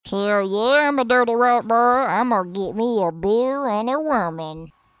Hell yeah, I'm a dirty rat boy. I'm gonna get me a beer and a woman.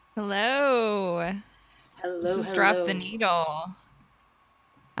 Hello. This Hello, is Drop the hello. Needle.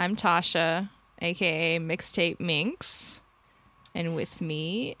 I'm Tasha, aka Mixtape Minx. And with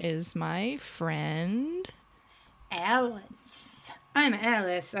me is my friend. Alice. I'm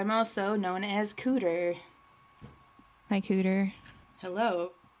Alice. I'm also known as Cooter. Hi, Cooter.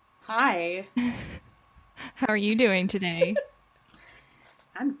 Hello. Hi. How are you doing today?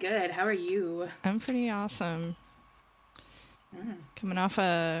 I'm good. How are you? I'm pretty awesome. Coming off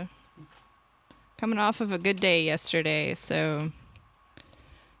of a good day yesterday, so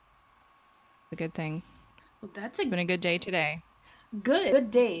a good thing. Well, that's It's been a good day today. good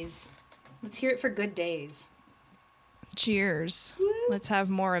days. Let's hear it for good days. Cheers. Woo. Let's have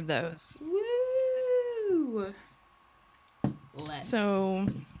more of those. Woo! Let's. So,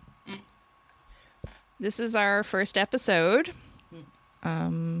 this is our first episode.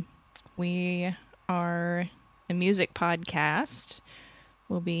 We are a music podcast.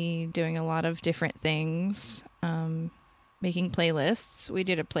 We'll be doing a lot of different things, making playlists. We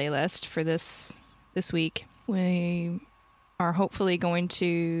did a playlist for this week. We are hopefully going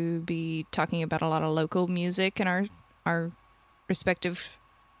to be talking about a lot of local music in our respective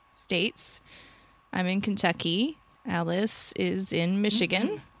states. I'm in Kentucky. Alice is in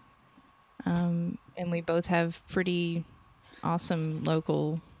Michigan. And we both have pretty awesome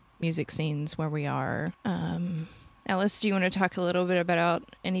local music scenes where we are. Alice, do you want to talk a little bit about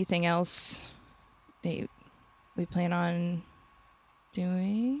anything else that we plan on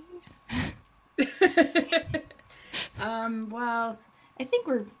doing? Well, I think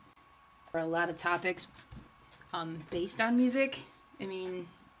we're a lot of topics based on music. I mean,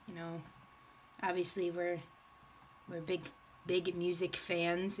 obviously we're big music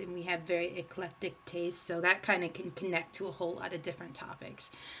fans and we have very eclectic tastes, so that kind of can connect to a whole lot of different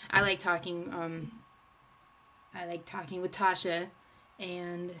topics. I like talking with Tasha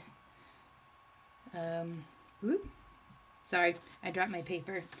and sorry, I dropped my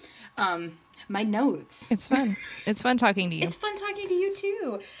paper. My notes. It's fun. It's fun talking to you. It's fun talking to you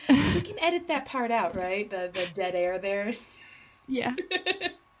too. We can edit that part out, right? The dead air there. Yeah.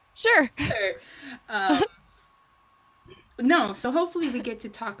 Sure. No, so hopefully we get to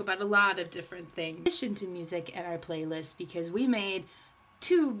talk about a lot of different things in addition to music and our playlist, because we made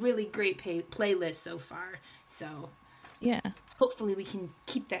 2 really great playlists so far. So yeah, hopefully we can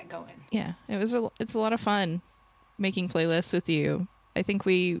keep that going. Yeah, it's a lot of fun making playlists with you. I think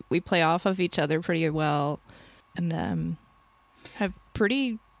we play off of each other pretty well and have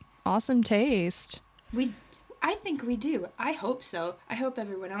pretty awesome taste. I think we do. I hope so. I hope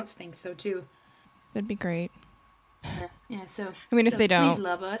everyone else thinks so too. That'd be great. Yeah, so I mean, if they don't, please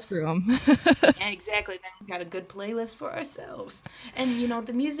love us. Screw them. Yeah, exactly. Then we got a good playlist for ourselves. And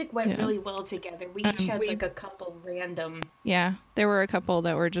the music went really well together. We each had like a couple random. Yeah, there were a couple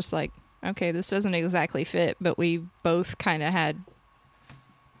that were just like, okay, this doesn't exactly fit, but we both kind of had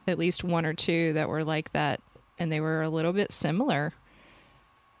at least 1 or 2 that were like that, and they were a little bit similar.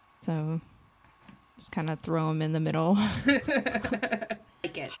 So just kind of throw them in the middle.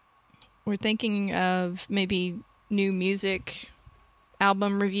 Like it. We're thinking of maybe new music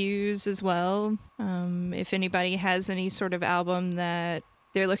album reviews as well. If anybody has any sort of album that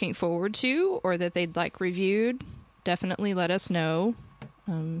they're looking forward to or that they'd like reviewed, definitely let us know.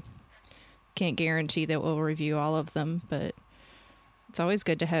 Can't guarantee that we'll review all of them, but it's always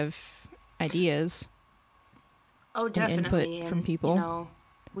good to have ideas. Oh, definitely. And input from people.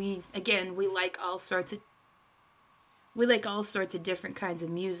 We like all sorts of different kinds of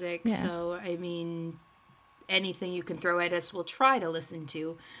music. Yeah. So, I mean, anything you can throw at us, we'll try to listen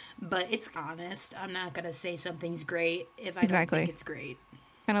to, but it's honest. I'm not going to say something's great if I don't think it's great.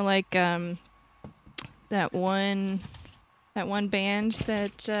 Kind of like that one band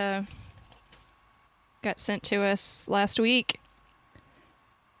that got sent to us last week.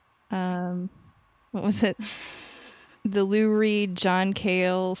 What was it? The Lou Reed, John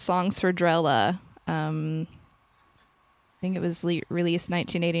Cale Songs for Drella. I think it was released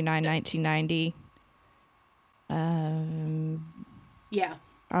 1989, 1990. Yeah.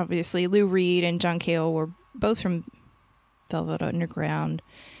 Obviously, Lou Reed and John Cale were both from Velvet Underground,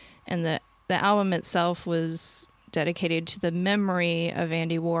 and the album itself was dedicated to the memory of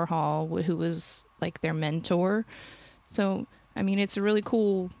Andy Warhol, who was like their mentor. So, I mean, it's a really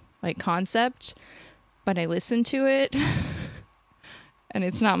cool concept, but I listened to it, and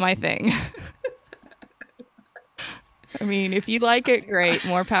it's not my thing. I mean, if you like it, great,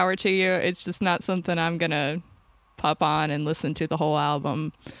 more power to you. It's just not something I'm gonna pop on and listen to the whole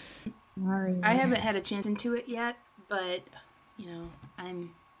album. I haven't had a chance into it yet, but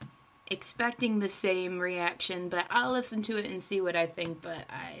I'm expecting the same reaction, but I'll listen to it and see what I think, but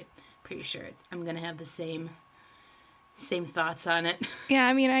I'm pretty sure I'm going to have the same thoughts on it. Yeah,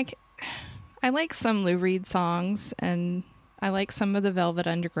 I mean, I like some Lou Reed songs, and I like some of the Velvet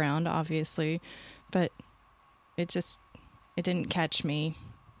Underground, obviously, but it didn't catch me.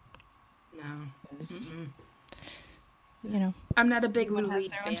 No. You know, I'm not a big Lou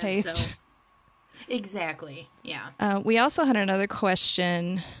Reed their fan, own taste. so exactly. Yeah. We also had another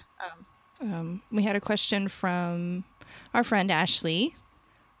question. We had a question from our friend Ashley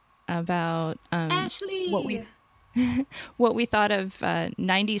about Ashley, what we thought of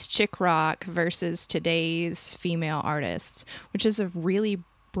 90s chick rock versus today's female artists, which is a really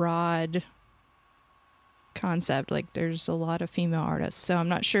broad concept. Like, there's a lot of female artists, so I'm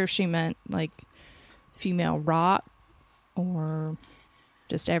not sure if she meant like female rock or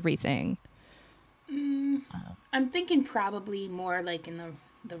just everything. I'm thinking probably more like in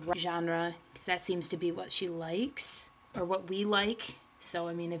the rock genre, because that seems to be what she likes or what we like. So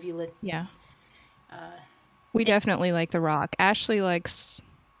I mean, if you yeah, we definitely like the rock. Ashley likes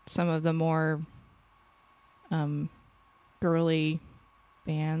some of the more girly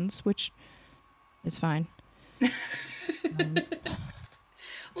bands, which is fine.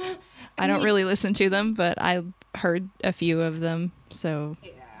 well, I don't really listen to them, but I heard a few of them, so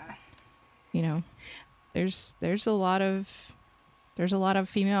yeah. you know, there's a lot of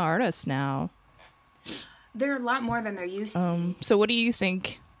female artists now. There are a lot more than there used to be. So what do you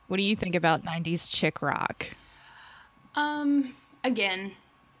think about 90s chick rock? Again,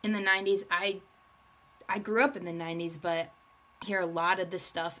 in the 90s, I grew up in the 90s, but I hear a lot of this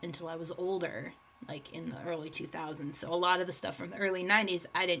stuff until I was older, like in the early 2000s. So a lot of the stuff from the early 90s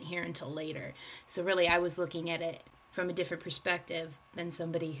I didn't hear until later. So really I was looking at it from a different perspective than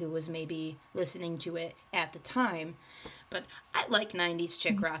somebody who was maybe listening to it at the time. But I like 90s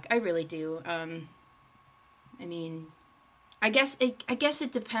chick rock. I really do. I mean, I guess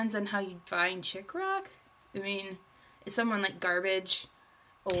it depends on how you define chick rock. I mean, is someone like Garbage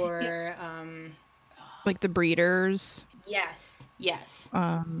or like the Breeders? Yes.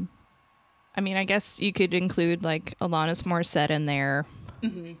 I mean, I guess you could include like Alanis Morissette in there.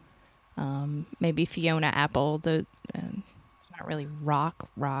 Mm-hmm. Maybe Fiona Apple. It's not really rock.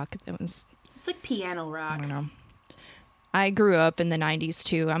 It's like piano rock. I don't know. I grew up in the 90s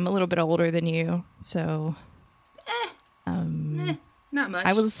too. I'm a little bit older than you, so not much.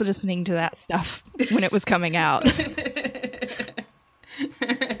 I was listening to that stuff when it was coming out.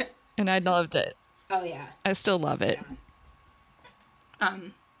 And I loved it. Oh yeah. I still love it.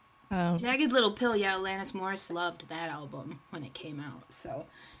 Yeah. Jagged Little Pill, yeah, Alanis Morris loved that album when it came out. So,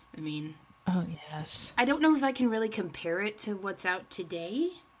 I mean, oh yes. I don't know if I can really compare it to what's out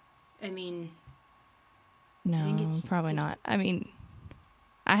today. I mean, no, I think it's probably just... not. I mean,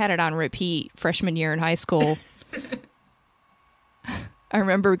 I had it on repeat freshman year in high school. I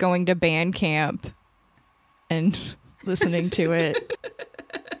remember going to band camp and listening to it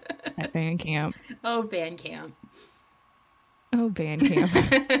at band camp. Oh, band camp. Oh, band camp.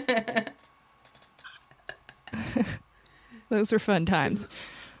 Those were fun times.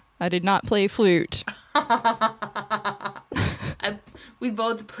 I did not play flute. We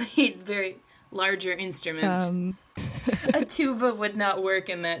both played very larger instruments. A tuba would not work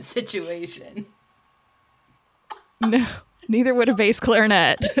in that situation. No, neither would a bass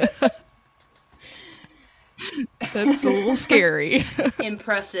clarinet. That's a little scary.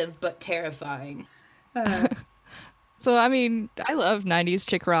 Impressive, but terrifying. So, I mean, I love 90s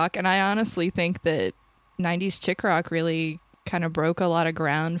chick rock, and I honestly think that 90s chick rock really kind of broke a lot of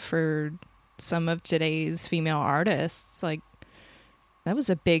ground for some of today's female artists. Like, that was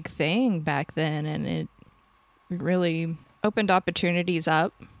a big thing back then, and it really opened opportunities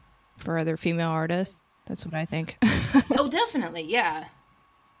up for other female artists. That's what I think. Oh, definitely, yeah.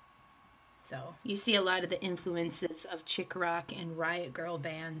 So, you see a lot of the influences of chick rock and riot girl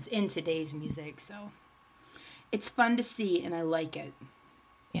bands in today's music, so... It's fun to see, and I like it.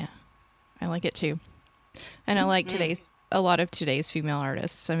 Yeah, I like it too. And I like a lot of today's female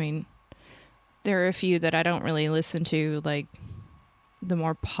artists. I mean, there are a few that I don't really listen to, like the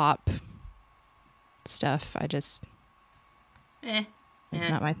more pop stuff. I just, it's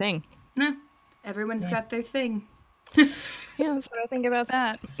not my thing. No, everyone's got their thing. Yeah, that's what I think about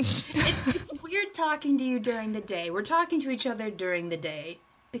that. It's weird talking to you during the day. We're talking to each other during the day.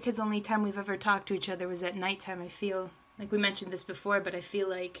 Because the only time we've ever talked to each other was at nighttime. I feel like we mentioned this before, but I feel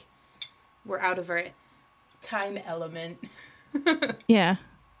like we're out of our time element. Yeah,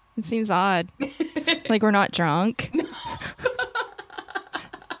 it seems odd. Like we're not drunk.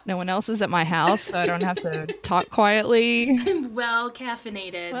 No one else is at my house, so I don't have to talk quietly. I'm well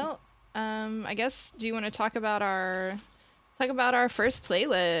caffeinated. Well, I guess, do you want to talk about our first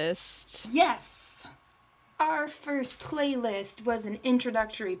playlist? Yes! Our first playlist was an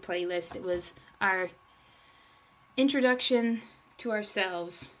introductory playlist. It was our introduction to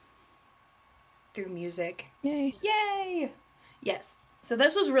ourselves through music. Yay. Yay! Yes. So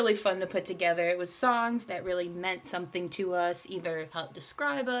this was really fun to put together. It was songs that really meant something to us, either helped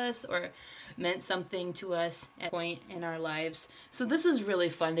describe us or meant something to us at a point in our lives. So this was really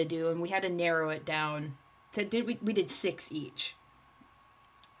fun to do, and we had to narrow it down. We did 6 each.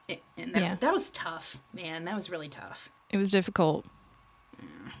 And that was tough, man. That was really tough. It was difficult.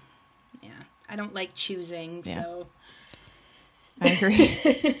 Yeah. I don't like choosing, so... I agree.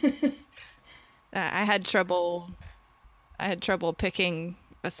 I had trouble picking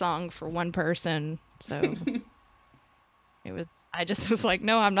a song for one person, so I just was like,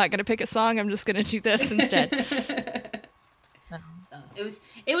 no, I'm not going to pick a song. I'm just going to do this instead. So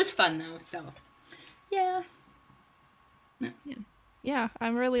it was fun though, so yeah. Yeah, I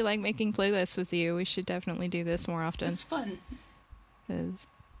really like making playlists with you. We should definitely do this more often. It's fun. 'Cause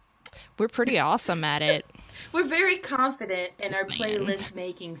we're pretty awesome at it. We're very confident in our playlist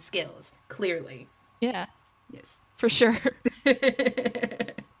making skills, clearly. Yeah. Yes. For sure.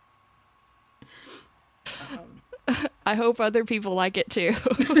 I hope other people like it too.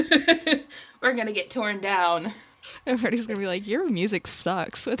 We're gonna get torn down. Everybody's gonna be like, your music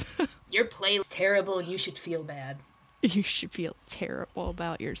sucks. Your playlist is terrible and you should feel bad. You should feel terrible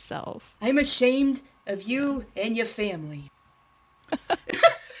about yourself. I'm ashamed of you and your family.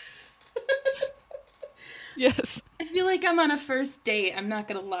 Yes. I feel like I'm on a first date. I'm not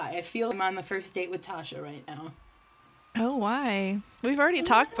gonna lie. I feel I'm on the first date with Tasha right now. Oh, why? We've already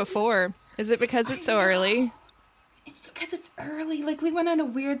talked before. Is it because it's so early? It's because it's early. Like, we went on a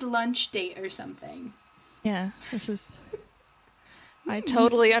weird lunch date or something. Yeah, I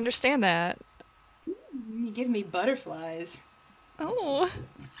totally understand that. You give me butterflies. Oh.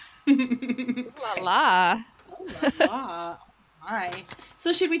 La la. Oh, la la. My.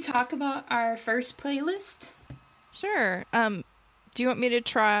 So should we talk about our first playlist? Sure. Do you want me to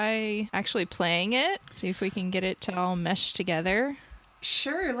try actually playing it? See if we can get it to all mesh together?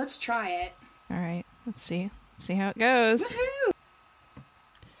 Sure, let's try it. All right, let's see. Let's see how it goes. Woohoo!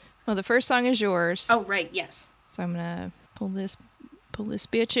 Well, the first song is yours. Oh, right, yes. So I'm gonna pull this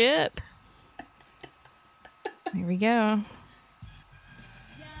bitch up. Here we go.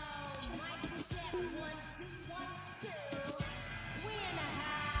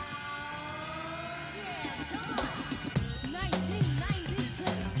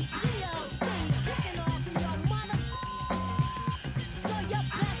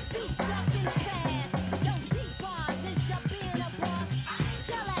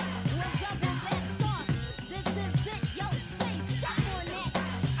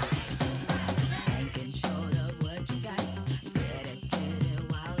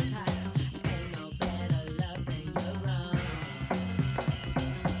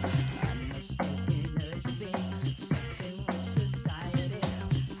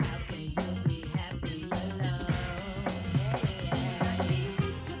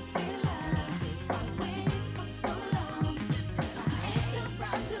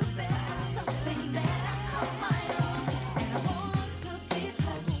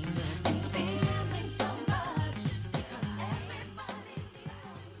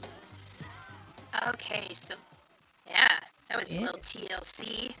 Okay, so, yeah, that was a little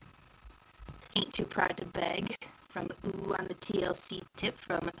TLC. Ain't Too Proud to Beg from Ooh on the TLC tip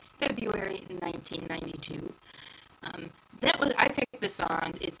from February 1992. I picked the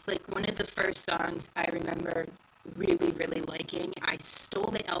song. It's like one of the first songs I remember really, really liking. I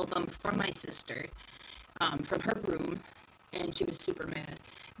stole the album from my sister, from her room, and she was super mad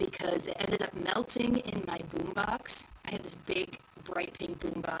because it ended up melting in my boombox. I had this big, bright pink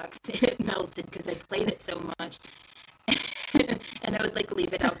boombox, and it melted because I played it so much. And I would like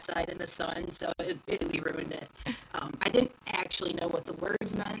leave it outside in the sun, so it really ruined it. I didn't actually know what the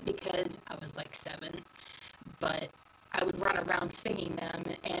words meant because I was like 7, but I would run around singing them,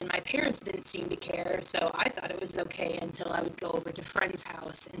 and my parents didn't seem to care, so I thought it was okay until I would go over to friend's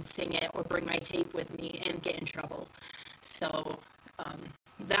house and sing it or bring my tape with me and get in trouble. So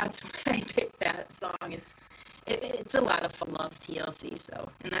that's why I picked that song. It's a lot of fun. Love TLC,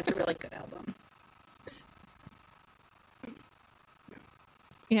 and that's a really good album.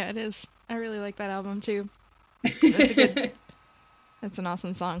 Yeah, it is. I really like that album too. That's an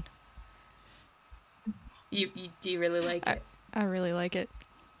awesome song. Do you really like it? I really like it.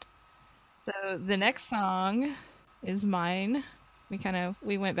 So the next song is mine.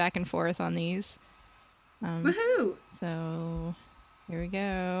 We went back and forth on these. Woohoo! So here we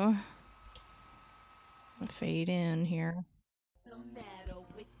go. I'll fade in here. The matter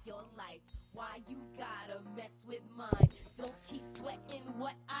with your life? Why you gotta mess with mine? Don't keep sweating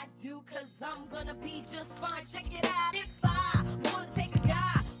what I do, cause I'm gonna be just fine. Check it out. If I wanna take a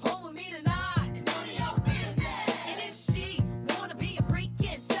guy home with me tonight, it's none of your business. And if she wanna be a freak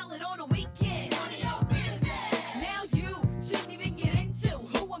and sell it on a weekend, it's none of your business. Now you shouldn't even get into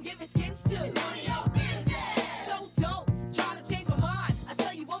who I'm giving skins to. It's none of your business. So don't try to change my mind. I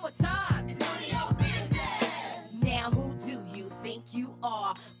tell you one more time. It's none of your business. Now who do you think you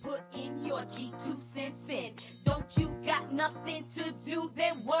are? Put in your cheek 2 cents in. Don't you got nothing to do?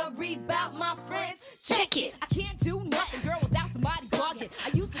 Then worry about my friends. Check it. I can't do nothing, girl, without somebody bugging. I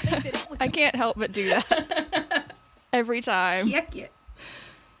used to think that it was. I can't help but do that every time. Check it.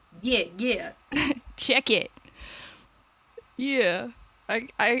 Yeah. Check it. Yeah.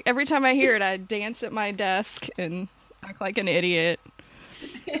 I every time I hear it, I dance at my desk and act like an idiot.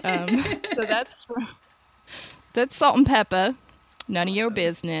 So that's Salt and Peppa. None of Your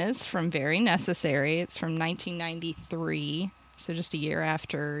Business from Very Necessary. It's from 1993, so just a year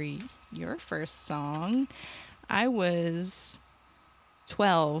after your first song. I was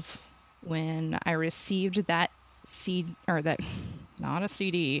 12 when I received that not a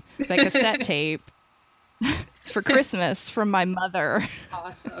CD, that cassette tape for Christmas from my mother.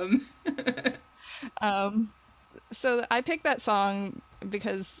 Awesome. So I picked that song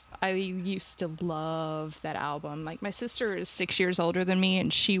because I used to love that album. Like, my sister is 6 years older than me,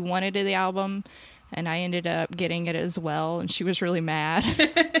 and she wanted the album, and I ended up getting it as well, and she was really mad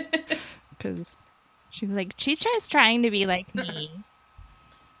because she was like, Chicha's trying to be like me.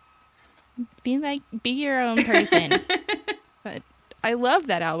 Be your own person. But I love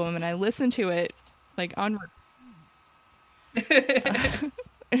that album, and I listen to it like on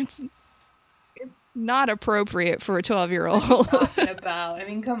it's not appropriate for a 12-year-old. Talking about. I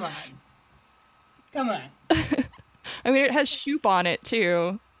mean, come on. I mean, it has Shoop on it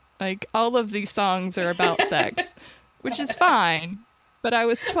too. Like, all of these songs are about sex, which is fine. But I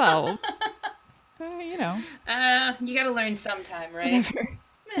was 12. You know. You gotta learn sometime, right? Whatever.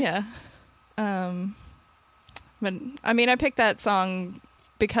 Yeah. But I mean, I picked that song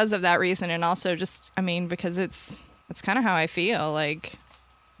because of that reason, and also just, I mean, because it's kind of how I feel. Like,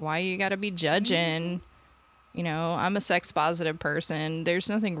 why you gotta be judging? You know, I'm a sex positive person. There's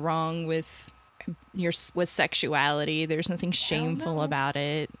nothing wrong with with sexuality. There's nothing shameful about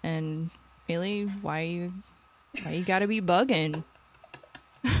it. And really, why you gotta be bugging?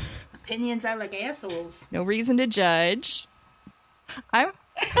 Opinions are like assholes. No reason to judge. I'm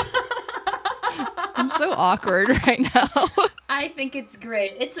so awkward right now. I think it's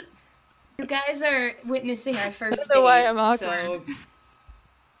great. You guys are witnessing our first I don't know why date, I'm awkward.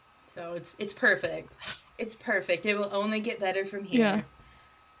 So it's perfect. It's perfect. It will only get better from here. Yeah.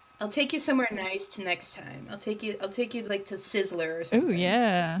 I'll take you somewhere nice to next time. I'll take you like to Sizzler or something. Oh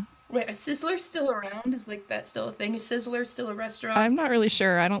yeah. Wait, is Sizzler still around? Is like that still a thing? Is Sizzler still a restaurant? I'm not really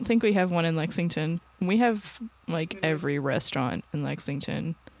sure. I don't think we have one in Lexington. We have like every restaurant in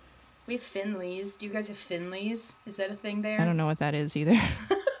Lexington. We have Finley's. Do you guys have Finley's? Is that a thing there? I don't know what that is either.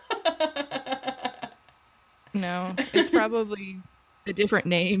 No, it's probably a different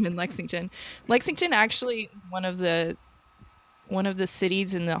name in Lexington. Lexington actually is one of the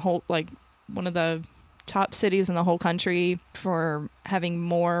cities in the whole, like, one of the top cities in the whole country for having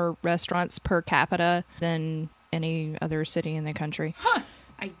more restaurants per capita than any other city in the country. Huh.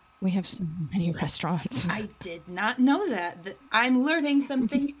 We have so many restaurants. I did not know that. I'm learning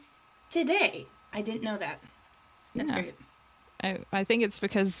something today. I didn't know that. That's Yeah. great. I think it's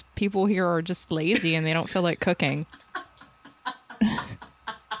because people here are just lazy and they don't feel like cooking.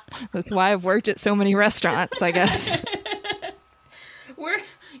 That's why I've worked at so many restaurants, I guess.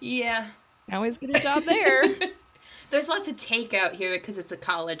 Yeah. I always get a job there. There's lots of takeout here because it's a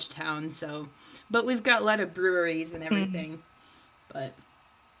college town, but we've got a lot of breweries and everything. But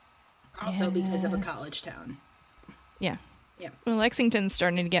also because of a college town. Yeah. Yeah. Well, Lexington's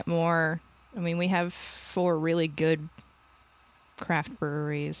starting to get more. I mean, we have 4 really good craft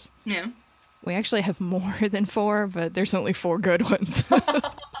breweries. Yeah. We actually have more than 4, but there's only 4 good ones.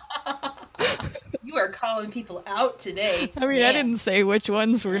 You are calling people out today. I mean, I didn't say which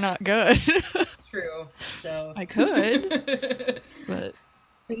ones were not good. It's true. So I could. But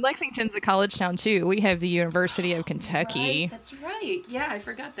I mean, Lexington's a college town, too. We have the University of Kentucky. Right, that's right. Yeah, I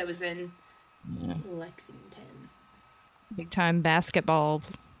forgot that was in Lexington. Big time basketball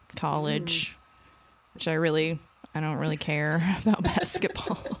college, which I don't really care about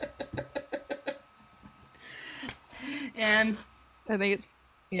basketball. And I think it's,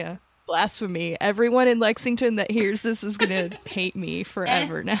 blasphemy. Everyone in Lexington that hears this is going to hate me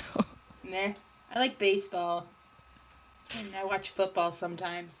forever now. meh. I like baseball. And I watch football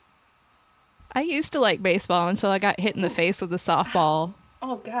sometimes. I used to like baseball until I got hit in the face with a softball.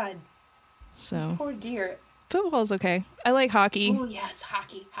 Oh, God. So Poor dear. football's okay. I like hockey. Oh, yes.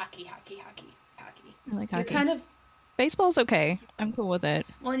 Hockey. I like You're hockey. kind of... Baseball's okay. I'm cool with it.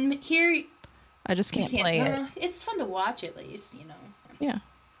 Well, here... I just You can't play it. It's fun to watch, at least, you know. Yeah.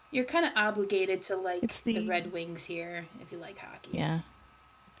 You're kind of obligated to like It's the the- Red Wings here if you like hockey. Yeah.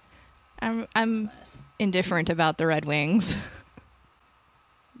 I'm Less. indifferent about the Red Wings.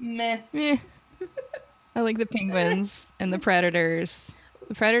 Meh. Eh. I like the Penguins and the Predators.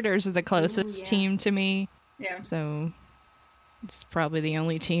 The Predators are the closest yeah. team to me, Yeah. so it's probably the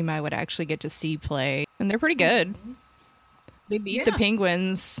only team I would actually get to see play. And they're pretty good. They beat the Yeah.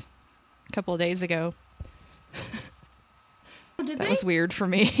 Penguins a couple of days ago. Oh, did That they? was weird for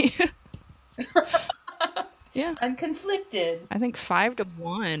me. Yeah. I'm conflicted. I think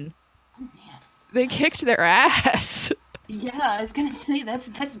 5-1. Oh, man. They kicked their ass. Yeah, I was gonna say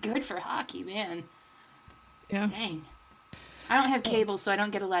that's good for hockey, man. Yeah. Dang. I don't have cable, so I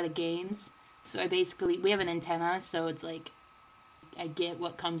don't get a lot of games. So we have an antenna, so it's like I get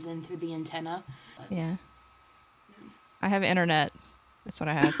what comes in through the antenna. Yeah. I have internet. That's what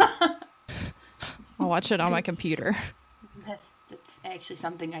I have. I'll watch it on my computer. That's actually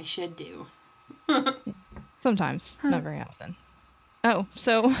something I should do. Sometimes. Not very often. Oh,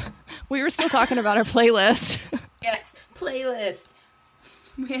 so we were still talking about our playlist. Yes, playlist.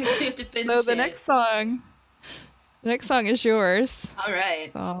 We actually have to finish So the it. next song is yours. All right.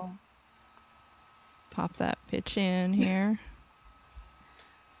 So I'll pop that pitch in here.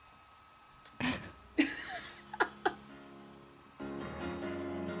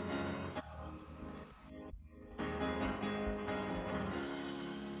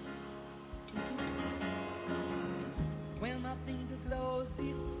 When I think of those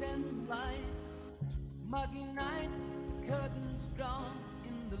East End lights, muggy nights, the curtains drawn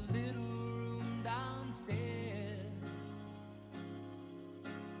in the little room downstairs.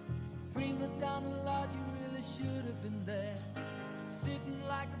 Prima donna, Lord, you really should have been there, sitting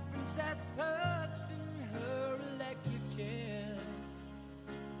like a princess perched in her electric chair.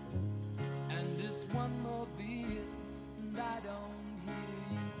 And just one more beer, and I don't hear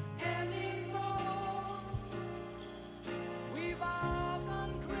you anymore. We've all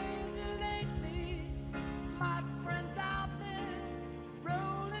gone crazy lately, my friends out there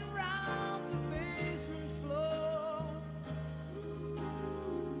rolling round the basement floor.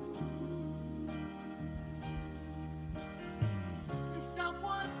 And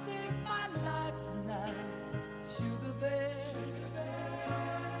someone saved my life tonight, Sugar Bear.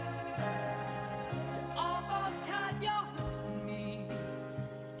 Almost had your hooks in me,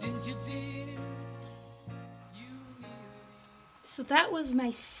 didn't you, dear? You nearly. So that was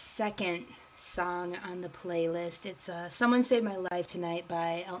my second song on the playlist. It's Someone Saved My Life Tonight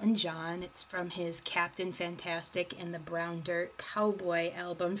by Elton John. It's from his Captain Fantastic and the Brown Dirt Cowboy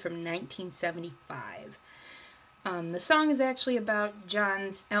album from 1975. The song is actually about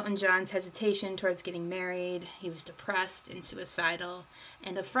Elton John's hesitation towards getting married. He was depressed and suicidal,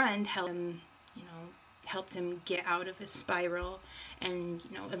 and a friend helped him get out of his spiral. And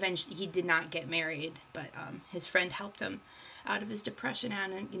eventually he did not get married, but his friend helped him out of his depression.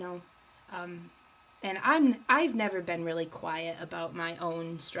 And I've never been really quiet about my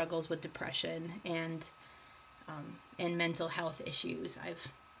own struggles with depression and mental health issues.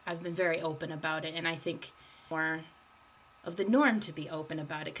 I've been very open about it, and I think more of the norm to be open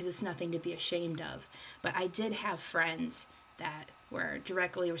about it because it's nothing to be ashamed of. But I did have friends that were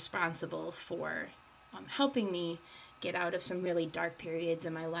directly responsible for helping me get out of some really dark periods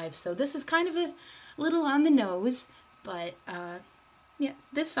in my life. So this is kind of a little on the nose, but yeah,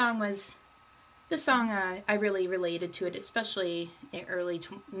 this song I really related to it, especially in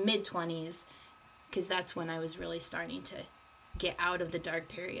mid-20s, because that's when I was really starting to get out of the dark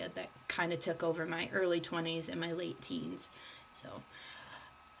period that kind of took over my early 20s and my late teens. So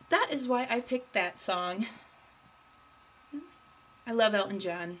that is why I picked that song. I love Elton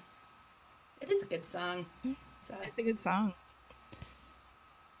John. It is a good song. So It's a good song.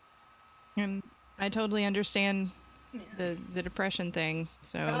 And I totally understand the depression thing.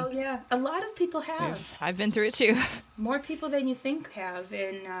 So oh yeah, a lot of people have. I've been through it too. More people than you think have,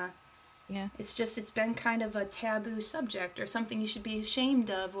 and Yeah. it's been kind of a taboo subject or something you should be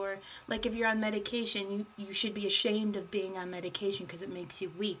ashamed of, or like if you're on medication, you should be ashamed of being on medication because it makes you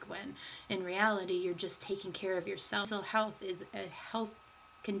weak, when in reality you're just taking care of yourself. Mental health is a health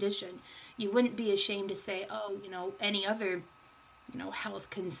condition. You wouldn't be ashamed to say, oh, any other health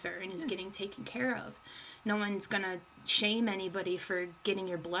concern is getting taken care of. No one's going to shame anybody for getting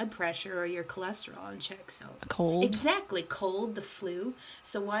your blood pressure or your cholesterol in check. So A cold. Exactly. Cold, the flu.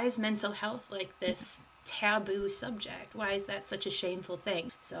 So why is mental health like this taboo subject? Why is that such a shameful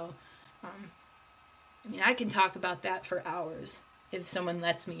thing? So, I can talk about that for hours if someone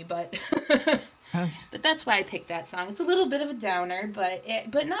lets me, but but that's why I picked that song. It's a little bit of a downer, but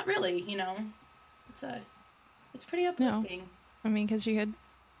not really, It's pretty uplifting. Because you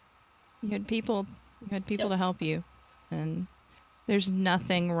had people to help you, and there's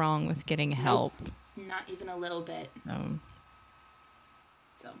nothing wrong with getting help. Not even a little bit.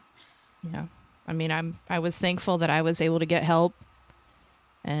 So Yeah. I was thankful that I was able to get help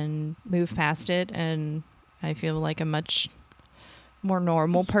and move past it, and I feel like a much more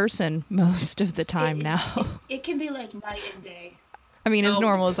normal person most of the time now. It can be like night and day. As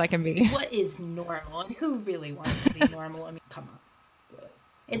normal as I can be. What is normal? And who really wants to be normal? Come on.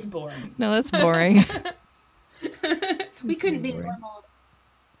 It's boring. No, that's boring. We couldn't be normal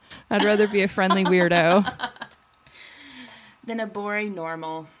I'd rather be a friendly weirdo than a boring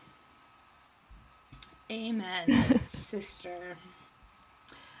normal. Amen, sister.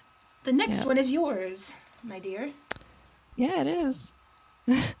 The next one is yours, my dear. Yeah, it is.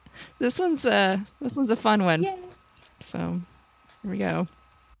 This one's a fun one. Yay. So, here we go.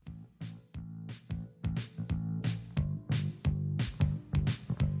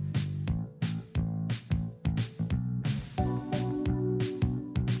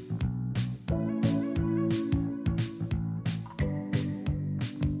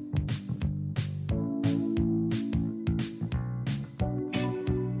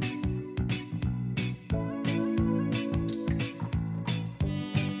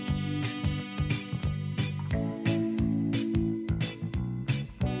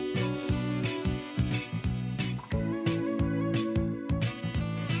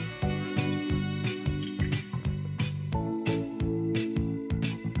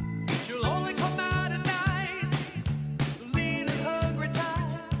 She'll only come out at night, lean a hungry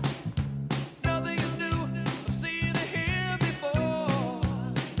tide. Nothing is new, I've seen her here before.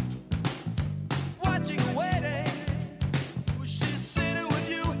 Watching her waiting, she's sitting with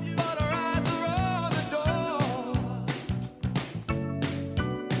you, but her eyes are on the door.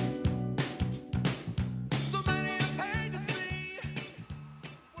 So many are paid to see.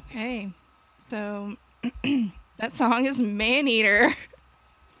 Okay, so that song is Man Eater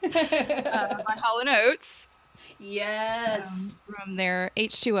by Hall & Oates Yes. from their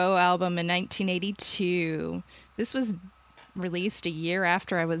H2O album in 1982. This was released a year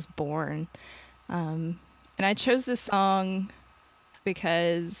after I was born. And I chose this song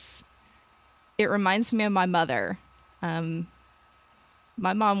because it reminds me of my mother.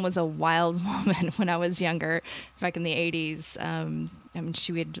 My mom was a wild woman when I was younger, back in the 80s.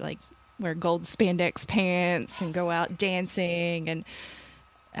 She would wear gold spandex pants and go out dancing,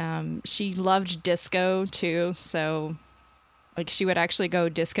 and she loved disco too. So she would actually go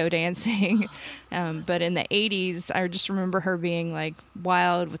disco dancing. But in the 80s, I just remember her being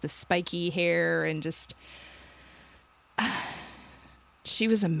wild with the spiky hair and just she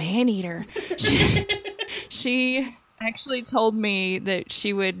was a man eater. She actually told me that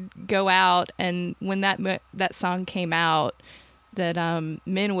she would go out, and when that song came out, that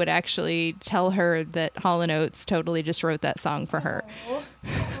men would actually tell her that Hall & Oates totally just wrote that song for her.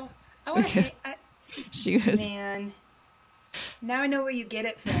 I want to. She was Man, now I know where you get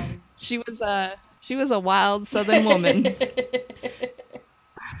it from. she was a wild Southern woman.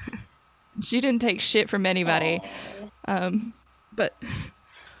 She didn't take shit from anybody. But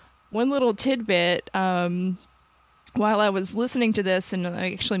one little tidbit, while I was listening to this and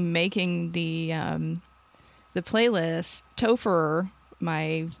actually making the playlist, Topher,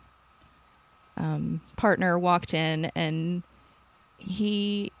 my partner, walked in, and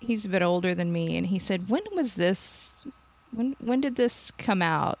he's a bit older than me, and he said, when did this come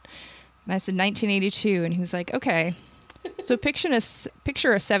out? And I said 1982, and he was like, okay, so picture a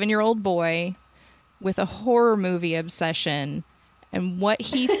 7-year-old boy with a horror movie obsession and what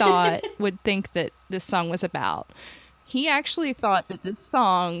he thought would think that this song was about. He actually thought that this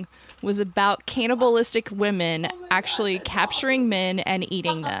song was about cannibalistic women actually capturing men and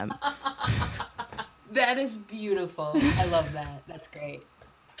eating them. That is beautiful. I love that. That's great.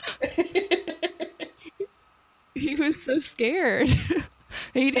 He was so scared.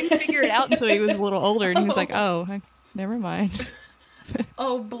 He didn't figure it out until he was a little older, and he was like, oh, never mind.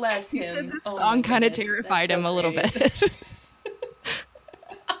 Oh, bless him. He said this Oh, song my kind of goodness. terrified That's him so a little great. bit.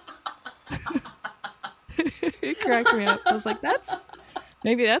 It cracked me up. I was like,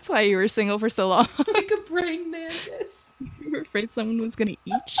 maybe that's why you were single for so long. Like a praying mantis. You were afraid someone was going to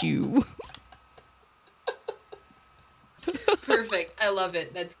eat you. Perfect. I love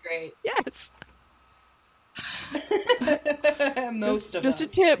it. That's great. Yes. Most of Just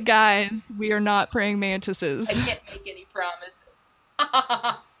us. a tip, guys. We are not praying mantises. I can't make any promises.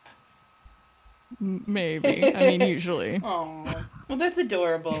 Maybe. I mean, usually. Oh, well, that's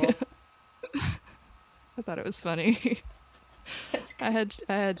adorable. I thought it was funny. That's I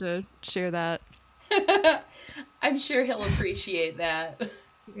had to share that. I'm sure he'll appreciate that.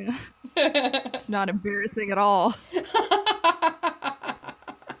 Yeah. It's not embarrassing at all.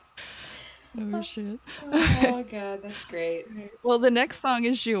 Oh shit. Oh god, that's great. Well, the next song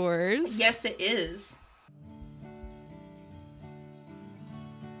is yours. Yes, it is.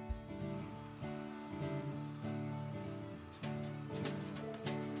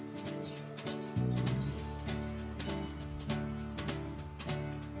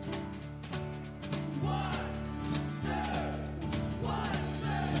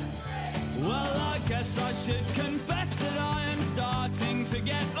 Well, I guess I should confess that I am starting to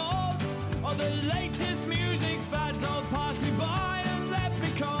get old. All the latest music fads all passed me by and left me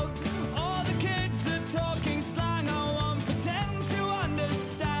cold. All the kids are talking slang, I won't pretend to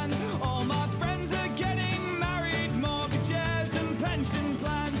understand. All my friends are getting married, mortgages and pension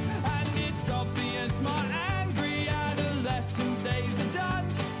plans. And it's obvious my angry adolescent days are done.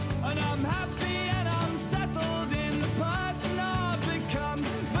 And I'm happy and unsettled in the person I've become.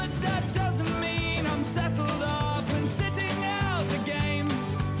 But that doesn't mean I'm settled up and sitting out the game.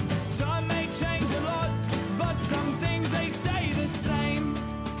 Time may change a lot, but some things they stay the same.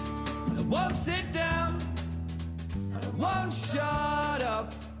 And I won't sit down, and I won't shut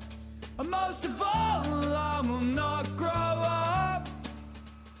up. And most of all, I will not grow up.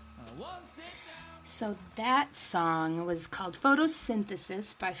 And I won't sit down. So that song was called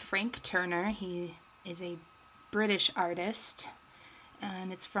Photosynthesis by Frank Turner. He is a British artist,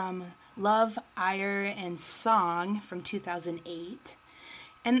 and it's from Love, Ire, and Song from 2008.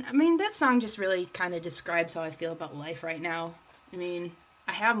 And I mean, that song just really kind of describes how I feel about life right now. I mean,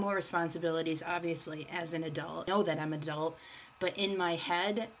 I have more responsibilities, obviously, as an adult. I know that I'm an adult, but in my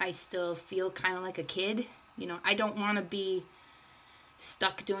head, I still feel kind of like a kid. You know, I don't want to be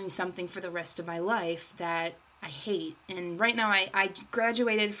stuck doing something for the rest of my life that I hate. And right now, I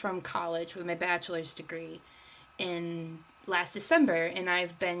graduated from college with my bachelor's degree in last December, and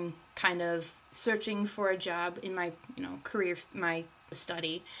I've been kind of searching for a job in my, career, my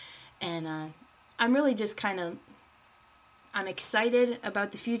study, and I'm really just I'm excited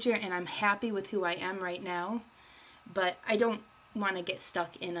about the future, and I'm happy with who I am right now, but I don't want to get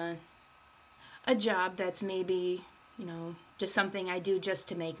stuck in a job that's maybe, just something I do just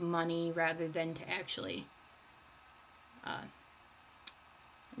to make money rather than to actually,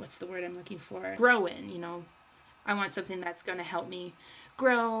 what's the word I'm looking for? Grow in, I want something that's going to help me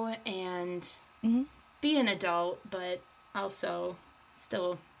grow and be an adult, but also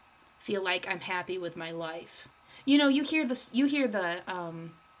still feel like I'm happy with my life. You hear the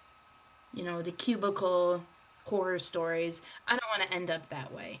the cubicle horror stories. I don't want to end up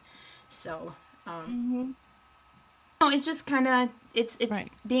that way. So, it's just kind of, it's Right.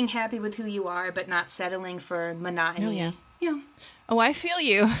 being happy with who you are, but not settling for monotony. Oh, yeah. Yeah. Oh, I feel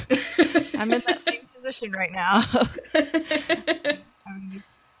you. I'm in that same position right now.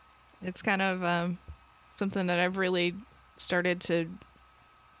 It's kind of something that I've really started to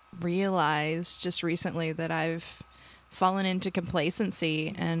realize just recently, that I've fallen into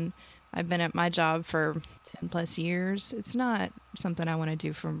complacency, and I've been at my job for 10 plus years. It's not something I want to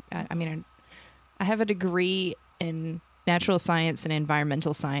do I have a degree in natural science and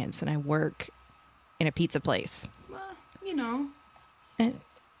environmental science, and I work in a pizza place. Well, And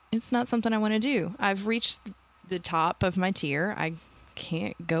it's not something I want to do. I've reached the top of my tier. I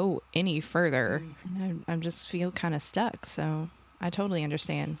can't go any further. And I just feel kind of stuck. So I totally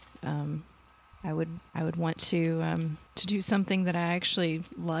understand. I would want to do something that I actually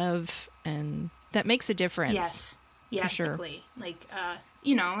love and that makes a difference. Yes, sure. exactly. Like,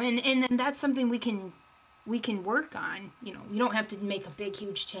 and that's something we can work on. You don't have to make a big,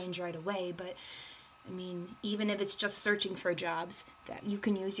 huge change right away, but I mean, even if it's just searching for jobs that you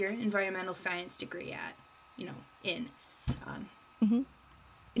can use your environmental science degree at, in.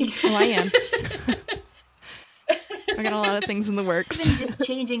 Oh, I am. I got a lot of things in the works. Even just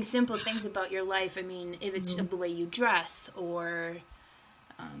changing simple things about your life. I mean, if it's the way you dress, or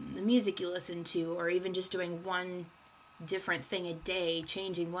the music you listen to, or even just doing one different thing a day,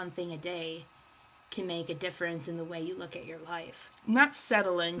 changing one thing a day can make a difference in the way you look at your life. Not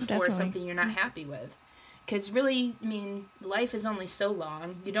settling for Definitely. something you're not happy with. Because really, I mean, life is only so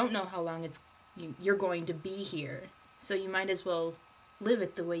long. You don't know how long you're going to be here. So you might as well live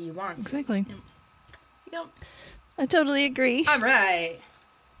it the way you want to. Exactly. Yep. I totally agree. All right.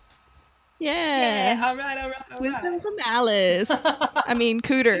 Yeah. All right. Wisdom from Alice. I mean,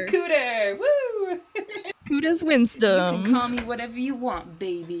 Cooter. Cooter. Woo! Cooter's You wisdom. can call me whatever you want,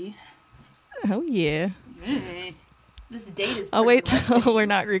 baby. Oh, yeah. This date is I'll wait progressing. till we're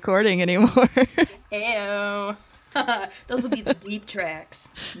not recording anymore. Ew. Those will be the deep tracks.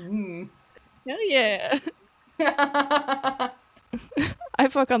 Hell yeah. I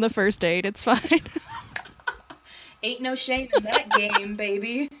fuck on the first date. It's fine. Ain't no shame in that game,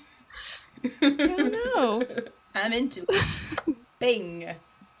 baby. No. I'm into it. Bing.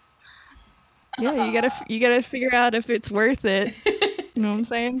 Yeah, you gotta figure out if it's worth it. You know what I'm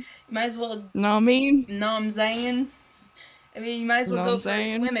saying? Might as well, Know what I mean? know what I'm saying? I mean, you might as well Know go what for I'm a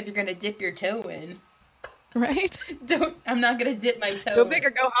saying? swim if you're gonna dip your toe in. Right? I'm not gonna dip my toe Go in. big or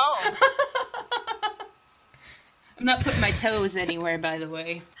go home. I'm not putting my toes anywhere, by the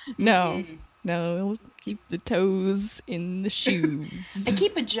way. No. No, we'll keep the toes in the shoes. I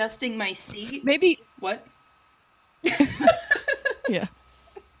keep adjusting my seat. Maybe. What? Yeah.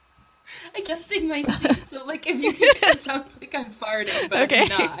 Adjusting my seat, so like if you hear it sounds like I'm farting, but Okay. I'm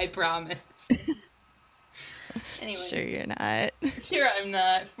not, I promise. Anyway, Sure you're not. sure I'm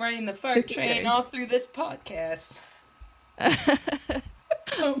not riding the fart Okay. train all through this podcast.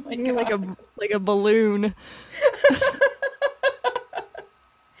 Oh my You're god. like a balloon.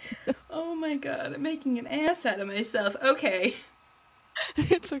 Oh my god, I'm making an ass out of myself. Okay.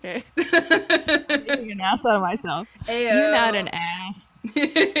 It's okay. I'm making an ass out of myself. Ayo. You're not an ass.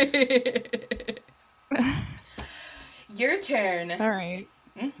 Your turn. All right.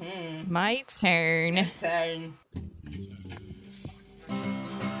 Mm-hmm. My turn. Turn.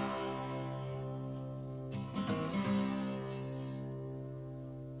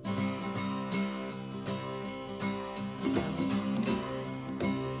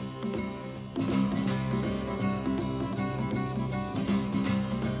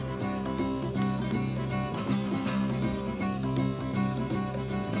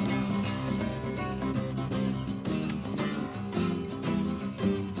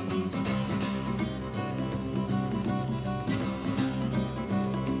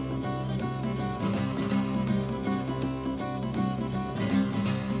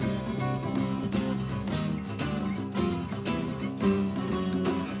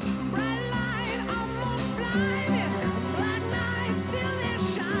 Bright light, almost blinding. Black night, still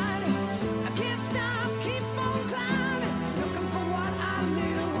is shining. I can't stop, keep on climbing. Looking for what I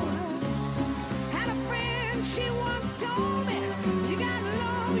knew. Had a friend, she once told me, you got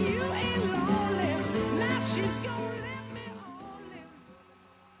love, you ain't lonely. Now she's gonna let me only.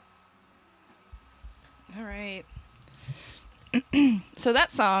 All right. So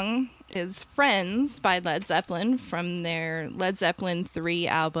that song is Friends by Led Zeppelin from their Led Zeppelin 3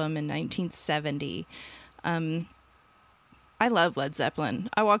 album in 1970. I love Led Zeppelin.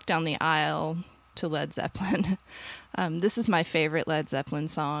 I walked down the aisle to Led Zeppelin. This is my favorite Led Zeppelin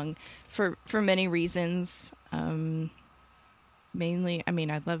song for many reasons. Mainly, I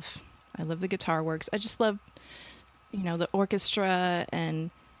mean, I love the guitar works. I just love, the orchestra and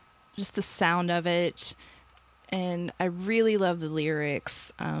just the sound of it. And I really love the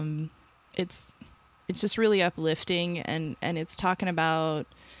lyrics. It's just really uplifting, and it's talking about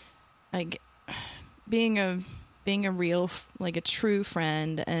like being a real, like a true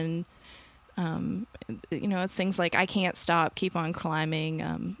friend, and it's things like I can't stop, keep on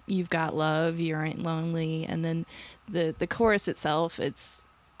climbing. You've got love, you aren't lonely, and then the chorus itself, it's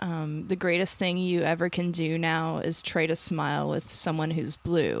the greatest thing you ever can do now is trade a smile with someone who's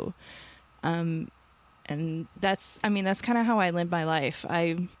blue. And that's kind of how I live my life.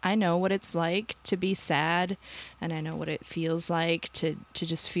 I know what it's like to be sad, and I know what it feels like to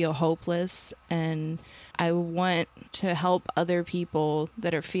just feel hopeless. And I want to help other people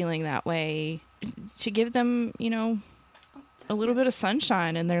that are feeling that way, to give them, a little bit of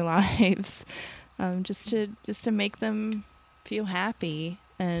sunshine in their lives, just to make them feel happy.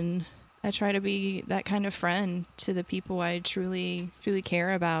 And I try to be that kind of friend to the people I truly, truly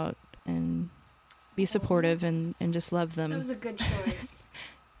care about, and be supportive and just love them. That was a good choice.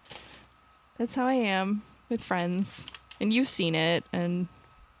 That's how I am with friends. And you've seen it, and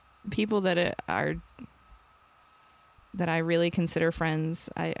people that I really consider friends,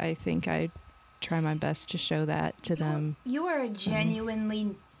 I think I try my best to show that to them. You are a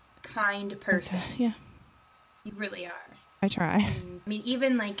genuinely kind person. Yeah, You really are. I try. I mean,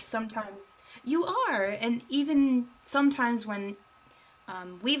 even like sometimes you are, and even sometimes when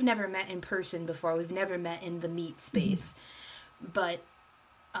we've never met in person before, we've never met in the meet space, but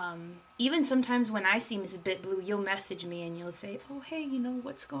even sometimes when I seem a bit blue, you'll message me and you'll say, oh, hey,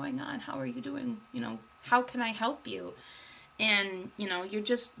 what's going on? How are you doing? How can I help you? And, you're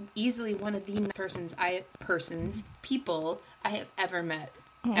just easily one of the people I have ever met.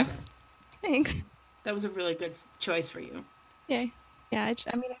 Oh, Ever. thanks. That was a really good choice for you. Yay. Yeah, I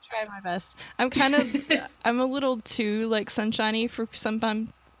try my best. I'm a little too, like, sunshiny for some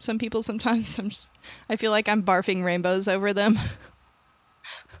people sometimes. I feel like I'm barfing rainbows over them.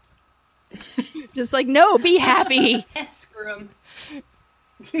 Just like, no, be happy. Screw 'em.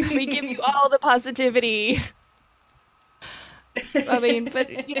 We give you all the positivity. I mean, but,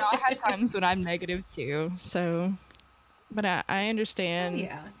 I had times when I'm negative too, so, but I understand. Oh,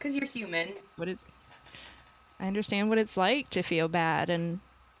 yeah, because you're human. I understand what it's like to feel bad, and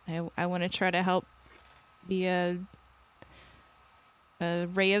I want to try to help be a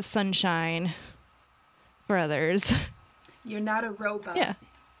ray of sunshine for others. You're not a robot. Yeah.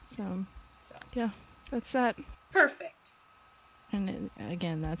 So yeah, that's that. Perfect. And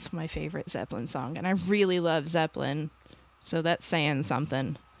again, that's my favorite Zeppelin song, and I really love Zeppelin, so that's saying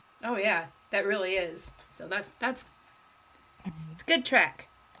something. Oh yeah, that really is. So that's it's a good track.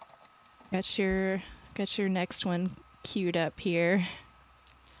 Got your next one queued up here.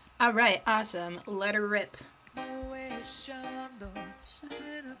 All right, awesome. Let her rip. Away Chandon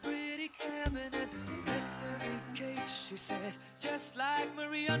in a pretty cabinet. Bethany cake, she says, just like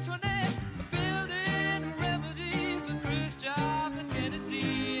Marie Antoinette. Building a remedy for Khrushchev and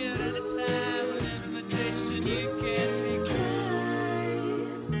Kennedy. At any time, an invitation you can't decline.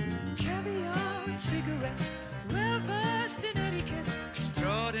 Caviar and cigarettes, well versed in etiquette,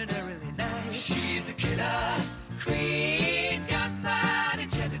 extraordinarily nice. She's a killer queen, got body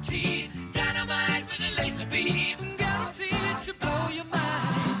gelatine, dynamite with a laser beam, guaranteed to blow your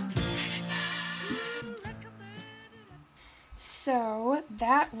mind. So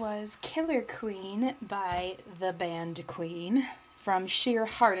that was Killer Queen by the band Queen from Sheer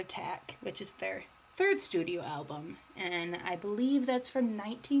Heart Attack, which is their third studio album. And I believe that's from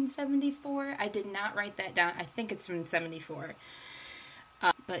 1974. I did not write that down. I think it's from 74.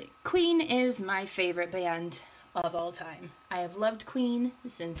 But Queen is my favorite band of all time. I have loved Queen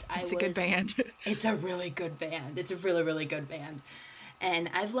since I was... It's a good band. It's a really good band. It's a really, really good band. And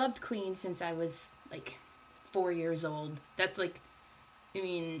I've loved Queen since I was, 4 years old. That's,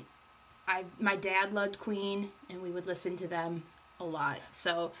 my dad loved Queen, and we would listen to them a lot.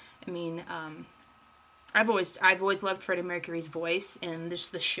 So, I've always loved Freddie Mercury's voice, and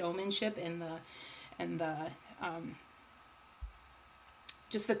just the showmanship and the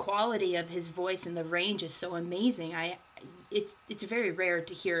just the quality of his voice and the range is so amazing. It's very rare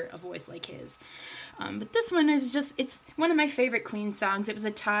to hear a voice like his. But this one is it's one of my favorite Queen songs. It was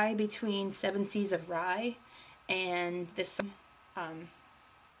a tie between Seven Seas of Rhye and this song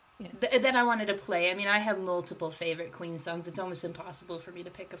that I wanted to play. I have multiple favorite Queen songs. It's almost impossible for me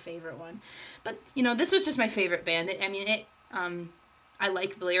to pick a favorite one. But, this was just my favorite band. I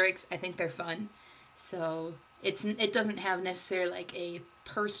like the lyrics. I think they're fun. So it doesn't have necessarily a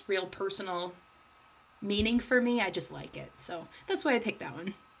real personal meaning for me. I just like it. So that's why I picked that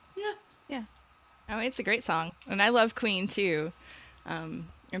one. Yeah. Oh, it's a great song. And I love Queen too. And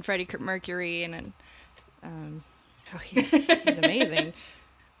Freddie Mercury and he's amazing.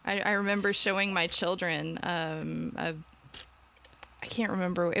 I remember showing my children I can't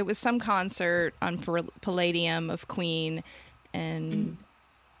remember. It was some concert on Palladium of Queen, and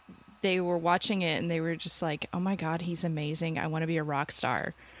they were watching it and they were just like, oh my God, he's amazing. I want to be a rock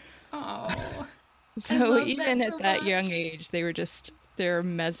star. Oh. So even at that young age, they're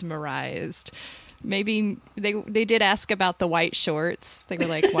mesmerized. Maybe they did ask about the white shorts. They were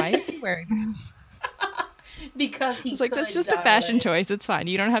like, why is he wearing this? Because he's like, that's just a fashion choice. It's fine.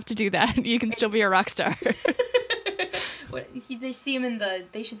 You don't have to do that. You can still be a rock star. They should see him in the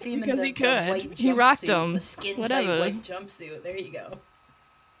white jumpsuit. He rocked them. The skin Whatever. tight white jumpsuit. There you go.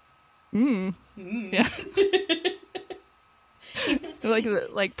 Yeah.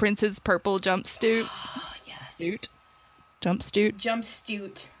 like Prince's purple jumpsuit. Oh, yes.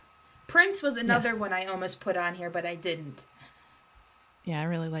 Jumpsuit. Prince was another one I almost put on here, but I didn't. Yeah, I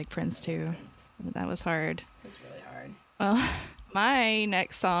really like Prince too. That was hard. It was really hard. Well, my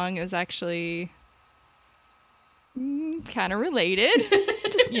next song is actually kind of related.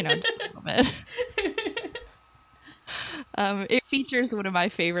 just a little bit. It features one of my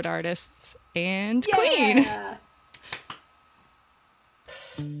favorite artists and Queen.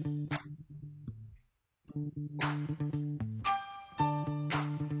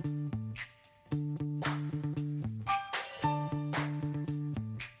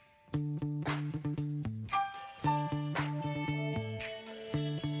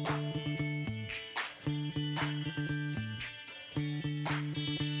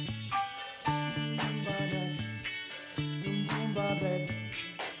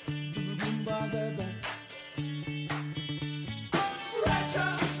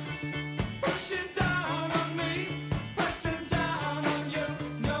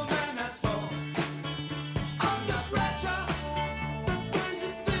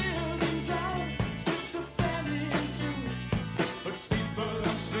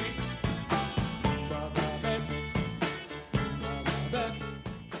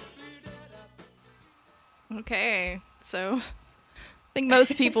 Okay, so I think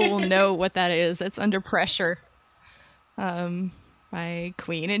most people will know what that is. That's Under Pressure by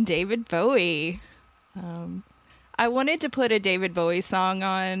Queen and David Bowie. I wanted to put a David Bowie song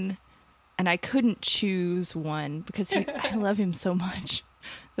on, and I couldn't choose one because I love him so much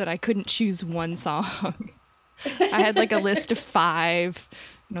that I couldn't choose one song. I had like a list of 5,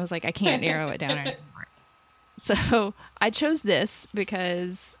 and I was like, I can't narrow it down anymore. So I chose this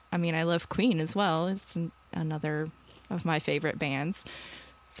because, I mean, I love Queen as well. It's another of my favorite bands.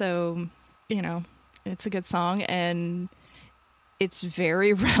 So, you know, it's a good song, and it's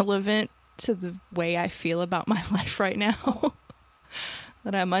very relevant to the way I feel about my life right now.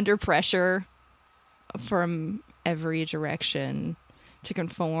 That I'm under pressure from every direction to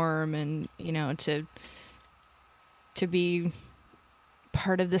conform and, you know, to be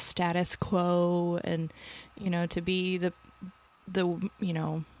part of the status quo and, you know, to be the you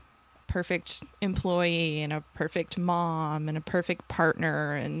know, perfect employee and a perfect mom and a perfect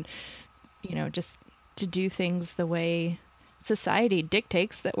partner and, you know, just to do things the way society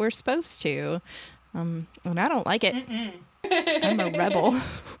dictates that we're supposed to. And I don't like it. I'm a rebel.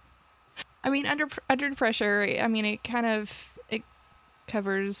 I mean, under pressure, I mean, it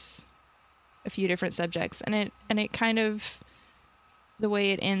covers a few different subjects, and it kind of, the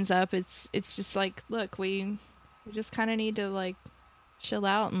way it ends up, it's just like, look, we just kind of need to like chill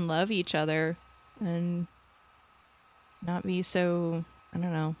out and love each other and not be so, I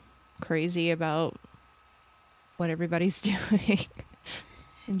don't know, crazy about what everybody's doing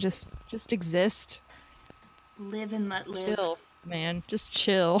and just exist. Live and let live. Chill, man. Just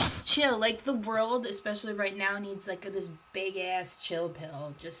chill. Just chill. Like, the world, especially right now, needs like this big ass chill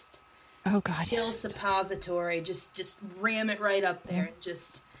pill. Just Oh God. chill suppository. Just ram it right up there and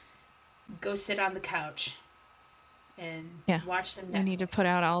just go sit on the couch and watch some Netflix. We need to put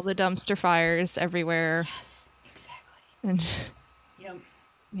out all the dumpster fires everywhere. Yes, exactly. And Yep.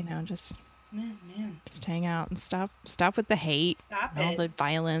 you know, just Man. just hang out and stop with the hate. Stop and all it. the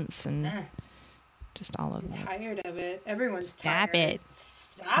violence and Eh. just all of I'm that. tired of it. Everyone's Stop tired. it.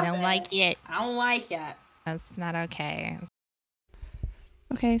 Stop I don't like it. I don't like it. That's not okay.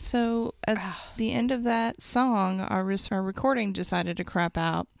 Okay, so at the end of that song, our recording decided to crap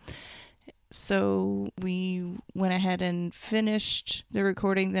out. So we went ahead and finished the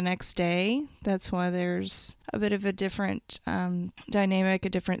recording the next day. That's why there's a bit of a different dynamic, a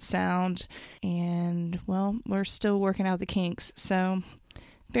different sound. And, well, we're still working out the kinks. So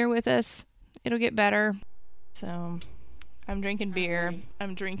bear with us. It'll get better. So I'm drinking beer.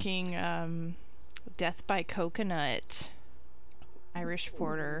 I'm drinking Death by Coconut Irish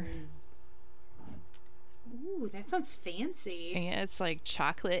Porter. Ooh, that sounds fancy. Yeah, it's like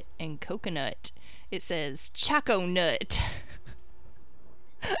chocolate and coconut. It says Choco Nut.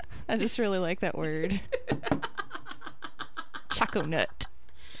 I just really like that word. Choco Nut.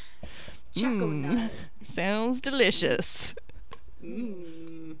 Choco nut. Sounds delicious.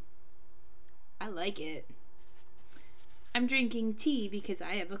 I like it. I'm drinking tea because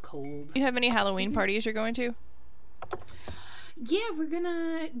I have a cold. Do you have any Halloween parties you're going to? Yeah, we're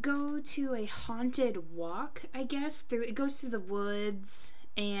gonna go to a haunted walk, I guess. It goes through the woods,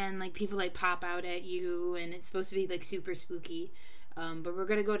 and like people like pop out at you, and it's supposed to be like super spooky. But we're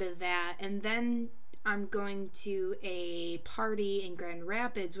gonna go to that, and then I'm going to a party in Grand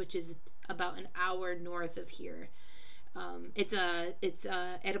Rapids, which is about an hour north of here. It's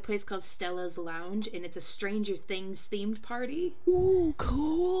at a place called Stella's Lounge, and it's a Stranger Things themed party. Ooh,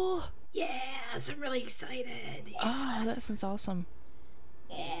 cool. Yeah, so I'm really excited. Yeah. Oh, that sounds awesome.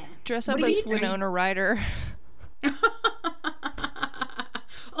 Yeah. Dress up What are as you doing? Winona Ryder.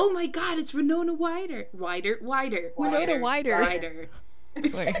 Oh my God, it's Winona Ryder. Winona Ryder.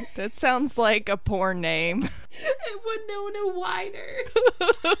 Wait, that sounds like a porn name. Winona Ryder.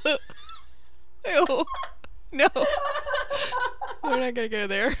 Ew. No. We're not gonna go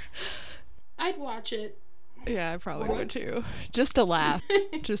there. I'd watch it. Yeah, I probably would too. Just to laugh.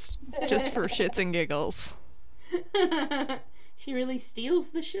 just for shits and giggles. She really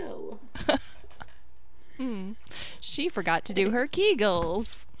steals the show. She forgot to do her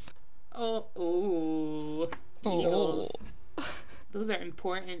Kegels. Oh. Kegels. Those are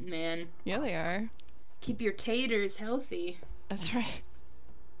important, man. Yeah, they are. Keep your taters healthy. That's right.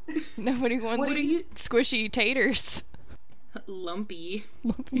 Nobody wants What are you- squishy taters. Lumpy.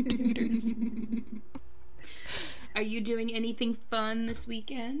 Lumpy taters. Are you doing anything fun this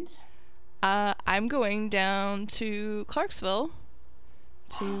weekend? I'm going down to Clarksville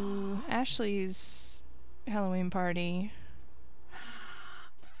to Ashley's Halloween party.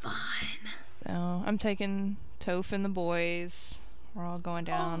 Fun. So I'm taking Toph and the boys. We're all going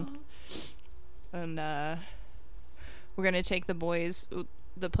down. And we're gonna take the boys.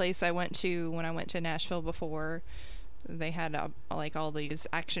 The place I went to when I went to Nashville before, they had like all these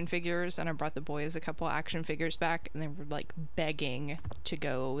action figures, and I brought the boys a couple action figures back, and they were like begging to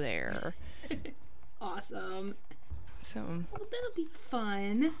go there. Awesome. So Well, that'll be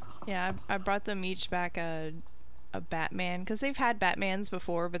fun. yeah, I brought them each back a Batman, because they've had Batmans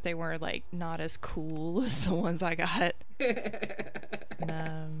before, but they were like not as cool as the ones I got.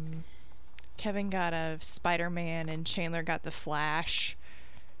 And, Kevin got a Spider-Man, and Chandler got the Flash.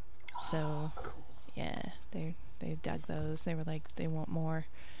 So yeah, they dug those. They were like, they want more.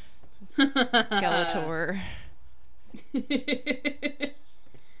 Skeletor.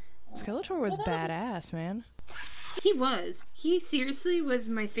 Skeletor was badass, man. He was. He seriously was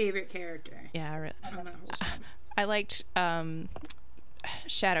my favorite character. Yeah, I don't know which one. I liked Shadowcat.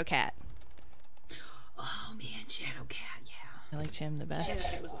 Oh man, Shadowcat, yeah. I liked him the best.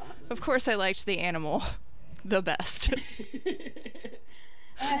 Shadowcat was awesome. Of course, I liked the animal the best.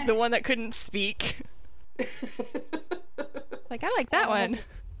 The one that couldn't speak. Like, I like that one.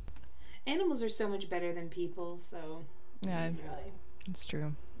 Animals are so much better than people, so Yeah, really, it's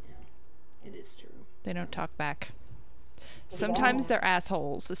true. it is true. They don't talk back. Sometimes they're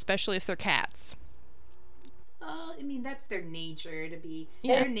assholes, especially if they're cats. I mean, that's their nature to be.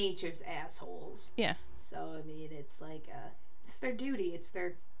 Yeah. Their nature's assholes. Yeah. So I mean, it's like it's their duty. It's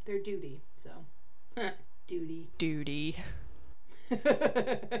their duty. So, duty. Duty.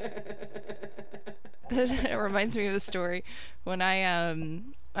 It reminds me of a story when I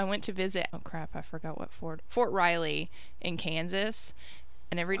went to visit, oh crap, I forgot what Fort Riley in Kansas,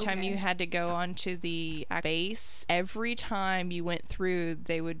 and every time you had to go onto the base, every time you went through,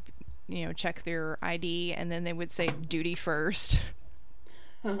 they would, check their ID, and then they would say duty first.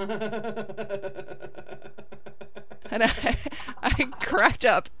 And I cracked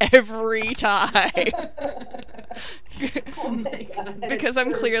up every time. Oh my god. Because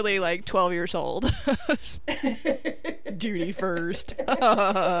I'm clearly like 12 years old. Duty first.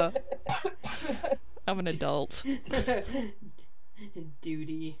 I'm an adult.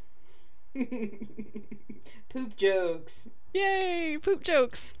 Duty. Poop jokes. Yay! Poop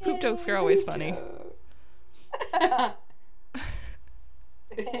jokes. Poop jokes are always funny.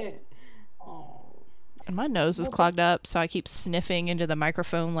 Oh. And my nose is clogged up, so I keep sniffing into the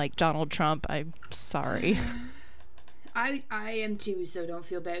microphone like Donald Trump. I'm sorry. I am too, so don't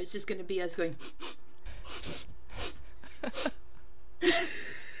feel bad. It's just gonna be us going.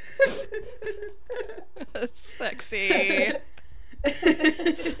 That's sexy.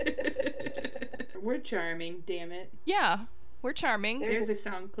 We're charming, damn it. Yeah, we're charming. There's a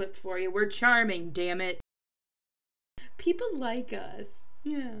sound clip for you. We're charming, damn it. People like us.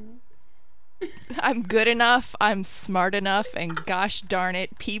 Yeah. I'm good enough, I'm smart enough, and gosh darn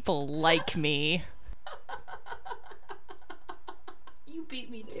it, people like me. You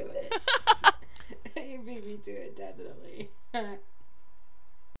beat me to it. You beat me to it, definitely.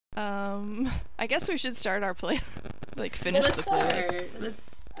 I guess we should start our play. Finish the playlist.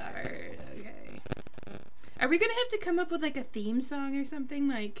 Let's start. Okay. Are we gonna have to come up with like a theme song or something?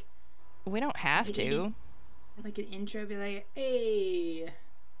 Like We don't have to. like an intro, be like, hey.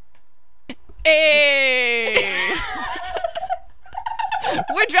 Hey!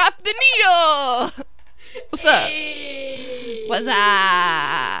 We dropped the needle! What's up? Hey. What's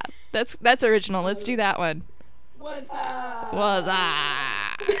up? That's original. Let's do that one. What's up? What's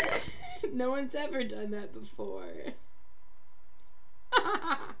up? No one's ever done that before.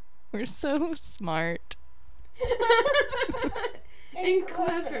 We're so smart. And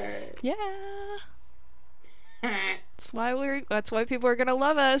clever. Yeah. That's why people are gonna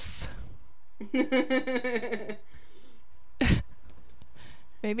love us.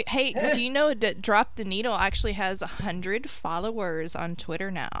 Maybe. Hey, do you know that Drop the Needle actually has 100 followers on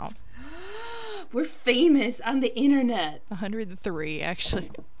Twitter now? We're famous on the internet. 103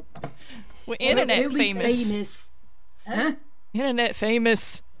 actually. We're internet We're really famous. Huh? Internet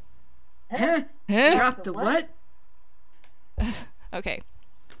famous. Huh? Huh? Drop the what? Okay.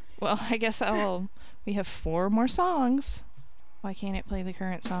 Well, I guess we have 4 more songs. Why can't it play the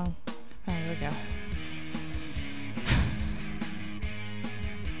current song? Oh, there we go.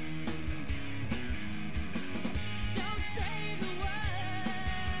 Don't say the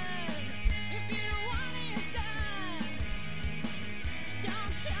word if you don't want it done.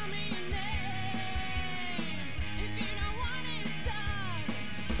 Don't tell me your name if you don't want it sung.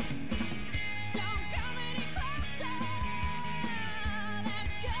 Don't come any closer.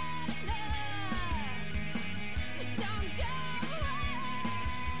 That's good enough. Don't go away.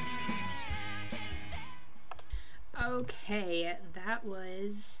 I can't stay. Okay, that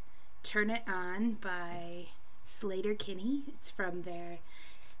was Turn It On by Sleater-Kinney. It's from their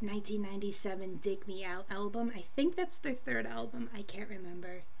 1997 Dig Me Out album. I think that's their third album. I can't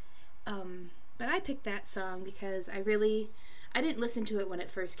remember. But I picked that song because I didn't listen to it when it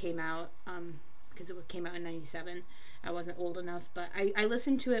first came out, because it came out in 97. I wasn't old enough, but I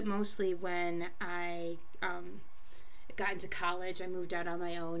listened to it mostly when I got into college. I moved out on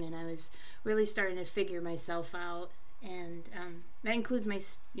my own, and I was really starting to figure myself out, and that includes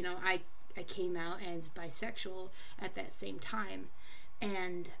I came out as bisexual at that same time,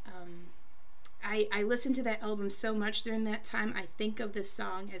 and I listened to that album so much during that time. I think of this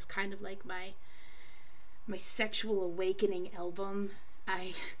song as kind of like my sexual awakening album.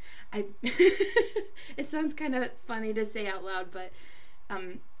 I it sounds kind of funny to say out loud, but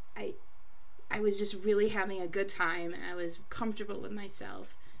I was just really having a good time, and I was comfortable with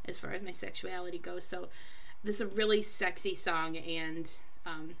myself as far as my sexuality goes. So this is a really sexy song, and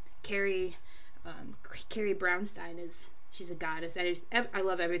Carrie Brownstein she's a goddess. I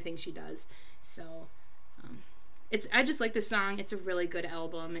love everything she does. So I just like the song. It's a really good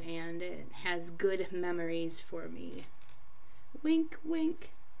album, and it has good memories for me. Wink,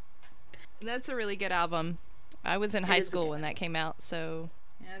 wink. That's a really good album. I was in high school when that came out, so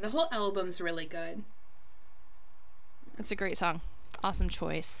yeah, the whole album's really good. It's a great song. Awesome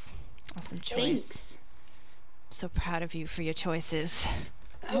choice. Awesome choice. Thanks. So proud of you for your choices.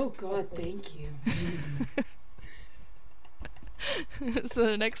 Oh God, thank you. So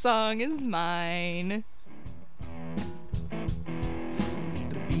the next song is mine.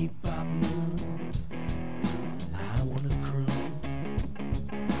 The bebop moon, I wanna croon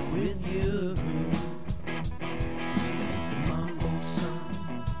with you. The mambo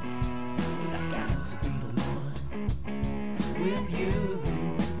song, I got to be the one with you,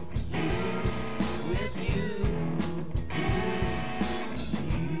 with you.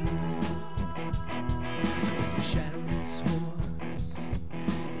 It's a shadowless horse,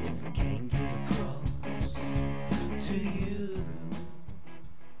 if I can't get across to you.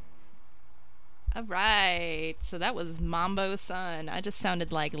 All right. So that was Mambo Sun. I just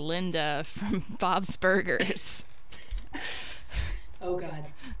sounded like Linda from Bob's Burgers. Oh God.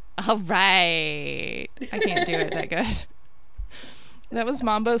 All right. I can't do it that good. That was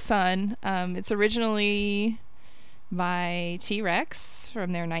Mambo Sun. It's originally by T-Rex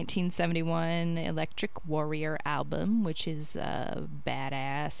from their 1971 Electric Warrior album, which is a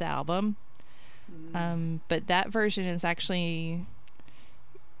badass album. But that version is actually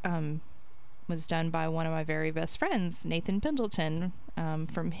was done by one of my very best friends, Nathan Pendleton,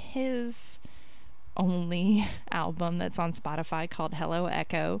 from his only album that's on Spotify called Hello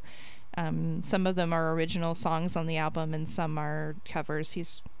Echo. Some of them are original songs on the album, and some are covers.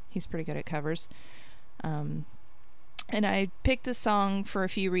 He's pretty good at covers. And I picked this song for a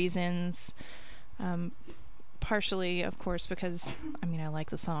few reasons. Partially, of course, because I like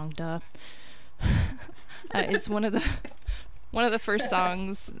the song. Duh. It's one of the first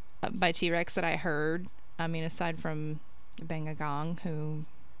songs by T-Rex that I heard. Aside from Bang a Gong, who,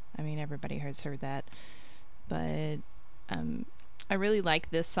 everybody has heard that. But I really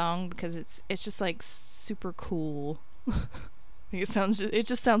like this song because it's just like super cool. It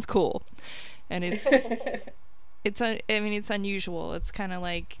just sounds cool, and it's unusual. It's kind of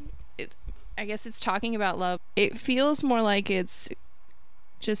like I guess it's talking about love. It feels more like it's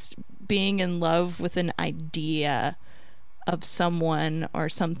just being in love with an idea of someone or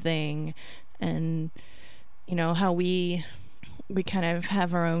something, and how we kind of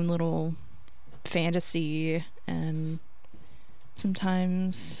have our own little fantasy, and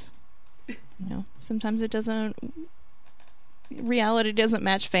sometimes it doesn't, reality doesn't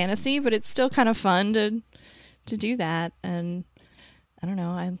match fantasy, but it's still kind of fun to do that. And I don't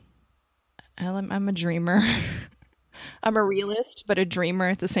know, I'm a dreamer. I'm a realist, but a dreamer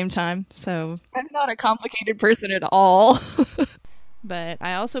at the same time. So I'm not a complicated person at all. But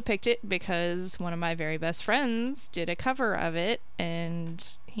I also picked it because one of my very best friends did a cover of it,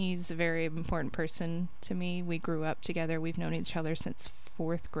 and he's a very important person to me. We grew up together. We've known each other since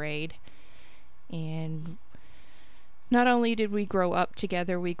 4th grade. And not only did we grow up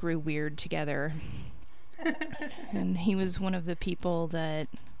together, we grew weird together. And he was one of the people that,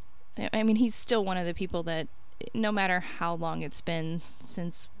 he's still one of the people that, no matter how long it's been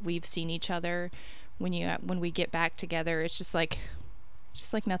since we've seen each other, when we get back together, it's just like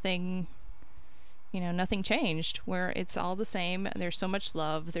nothing, nothing changed, where it's all the same. There's so much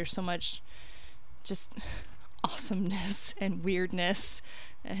love. There's so much just awesomeness and weirdness.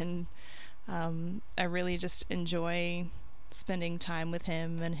 And I really just enjoy spending time with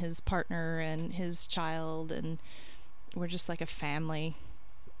him and his partner and his child. And we're just like a family.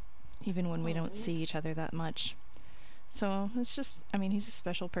 even when we don't see each other that much. So it's just, I mean, he's a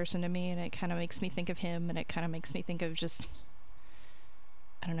special person to me, and it kind of makes me think of him, and it kind of makes me think of just,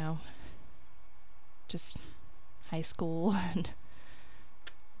 I don't know, just high school and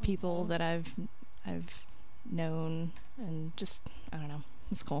people that I've known, and just, I don't know,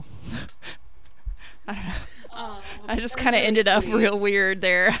 it's cool. I don't know. I just kind of ended up real weird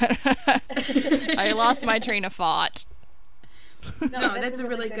there. I lost my train of thought. No, that's a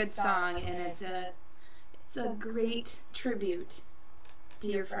really good song, and it's a great tribute to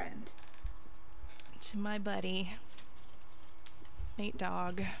your friend. To my buddy, Nate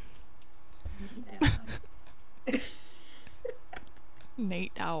Dogg.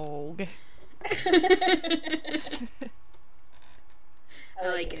 Nate Dogg. I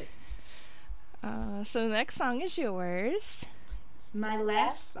like it. So the next song is yours. It's my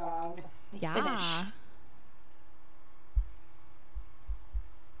last song. Yeah. Finish.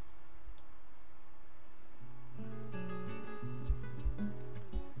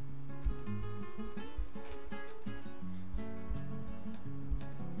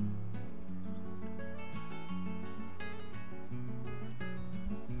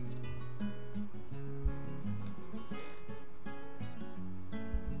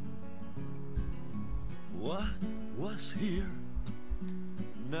 What was here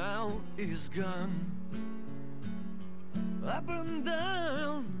now is gone. Up and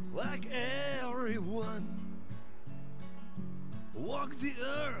down like everyone. Walk the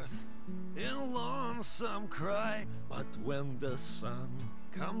earth in lonesome cry. But when the sun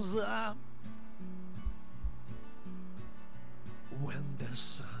comes up, when the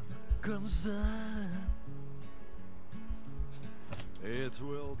sun comes up, it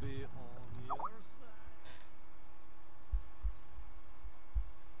will be on your side.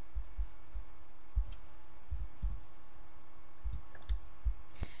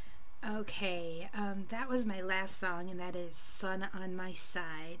 Okay, that was my last song, and that is Sun on My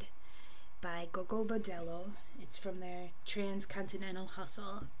Side by Gogol Bordello. It's from their Transcontinental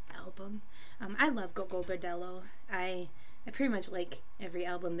Hustle album. I love Gogol Bordello. I pretty much like every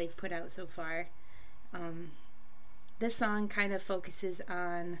album they've put out so far. This song kind of focuses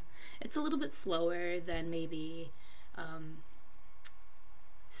on, it's a little bit slower than maybe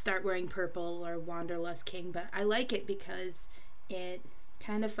Start Wearing Purple or Wanderlust King, but I like it because it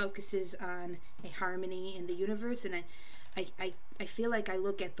kind of focuses on a harmony in the universe, and I feel like I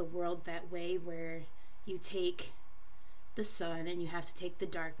look at the world that way, where you take the sun and you have to take the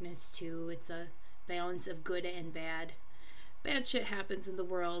darkness too. It's a balance of good and bad. Bad shit happens in the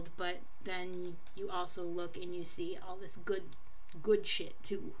world, but then you also look and you see all this good shit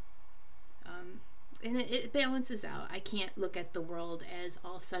too. And it balances out. I can't look at the world as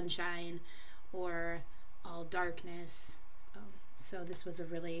all sunshine or all darkness. So this was a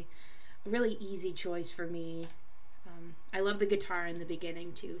really easy choice for me. I love the guitar in the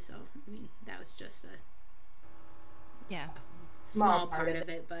beginning too, so I mean that was just a small part of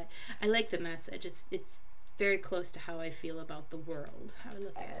it, but I like the message. It's very close to how I feel about the world, how I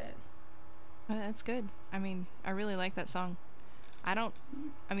look at it. That's good. I mean, I really like that song.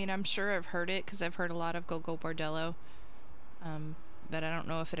 I'm sure I've heard it because I've heard a lot of Gogol Bordello, but I don't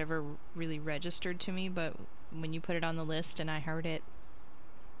know if it ever really registered to me, but when you put it on the list and I heard it,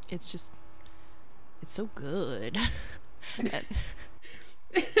 it's so good.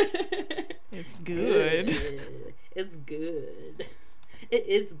 It's good. It's good. It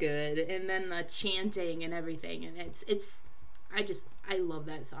is good. And then the chanting and everything, and I love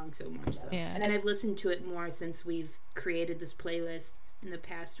that song so much. So. Yeah. And I've listened to it more since we've created this playlist in the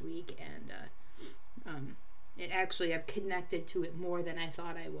past week, and I've connected to it more than I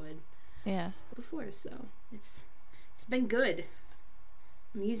thought I would. Yeah. Before, so it's been good.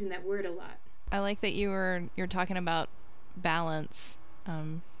 I'm using that word a lot. I like that you're talking about balance,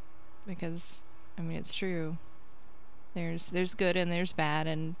 because I mean it's true. There's good and there's bad,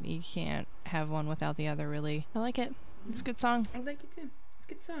 and you can't have one without the other. Really, I like it. It's a good song. I like it too. It's a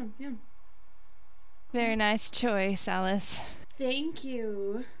good song. Yeah. Very nice choice, Alice. Thank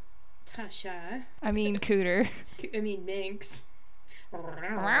you, Tasha. I mean, Cooter. Minx.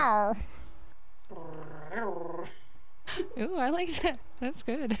 Wow. Ooh, I like that. That's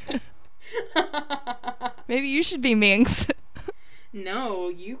good. Maybe you should be Minx. No,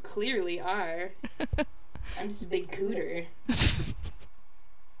 you clearly are. I'm just a big cooter.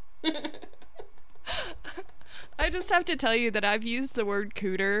 I just have to tell you that I've used the word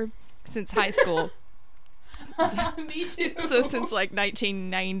cooter since high school. Me too. So since like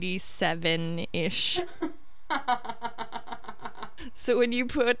 1997-ish. So when you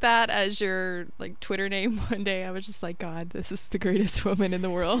put that as your like Twitter name one day, I was just like, God, this is the greatest woman in the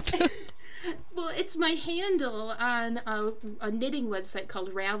world. Well, it's my handle on a knitting website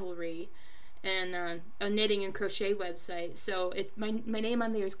called Ravelry, and a knitting and crochet website. So it's my name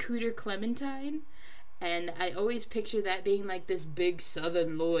on there is Cooter Clementine, and I always picture that being like this big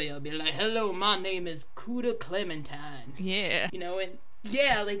Southern lawyer, be like, "Hello, my name is Cooter Clementine." Yeah. You know, and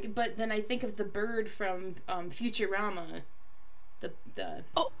yeah, like, but then I think of the bird from Futurama, the God,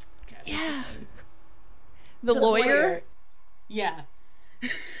 what's his Yeah. name? The lawyer? Yeah.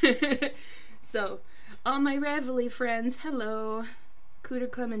 So, all my Ravelry friends, hello. Cooter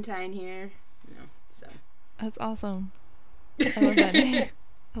Clementine here. No, so. That's awesome. I love that name.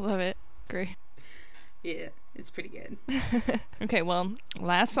 I love it. Great. Yeah, it's pretty good. Okay, well,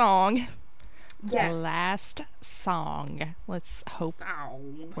 last song. Yes. Last song. Let's hope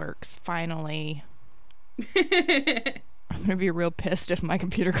Song. works finally. I'm gonna be real pissed if my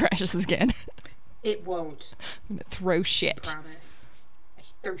computer crashes again. It won't. I'm gonna throw shit. Promise. I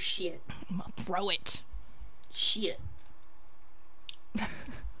throw shit. I'm gonna throw it. Shit.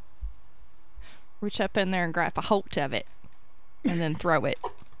 Reach up in there and grab a hold of it. And then throw it.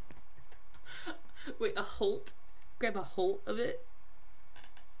 Wait, a holt? Grab a holt of it?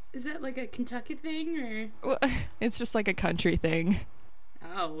 Is that like a Kentucky thing, or? Well, it's just like a country thing.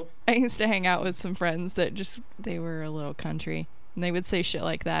 Oh. I used to hang out with some friends that they were a little country. And they would say shit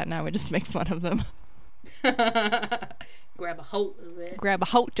like that, and I would just make fun of them. Grab a holt of it. Grab a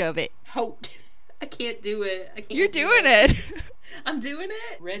hold of it. Holt. I can't do it. I can't You're do doing it. I'm doing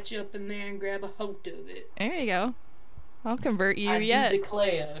it. Reach up in there and grab a holt of it. There you go. I'll convert you I yet. do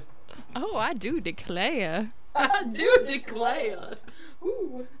declare. Oh, I do declare. I do declare.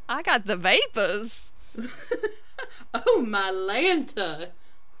 Ooh. I got the vapors. Oh, my Lanta.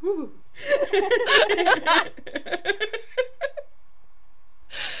 Ooh.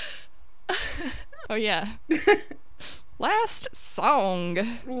 Oh, yeah. Last song.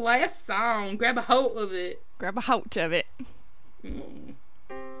 Last song. Grab a hold of it. Grab a hold of it. Mm.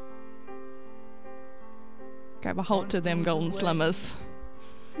 Grab a hold to them golden slummers.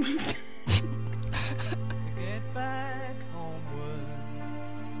 To get back homeward.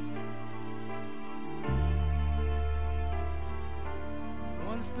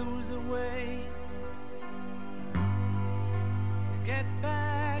 Once there was a way to get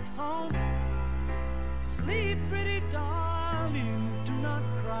back home. Sleep, pretty darling, do not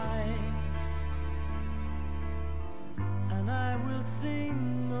cry. And I will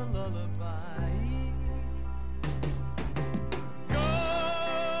sing a lullaby.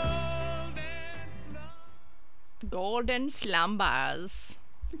 Golden Slumbers.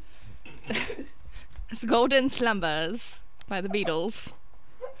 It's Golden Slumbers by the Beatles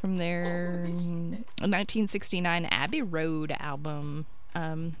from their 1969 Abbey Road album.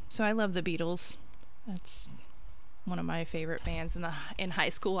 So I love the Beatles. That's one of my favorite bands. In high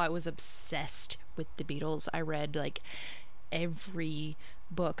school, I was obsessed with the Beatles. I read like every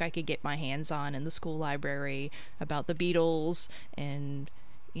book I could get my hands on in the school library about the Beatles and,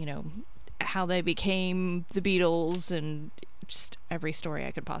 you know, how they became the Beatles and just every story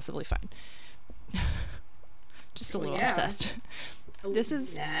I could possibly find. Just a little obsessed. This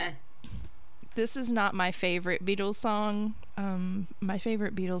is not my favorite Beatles song. My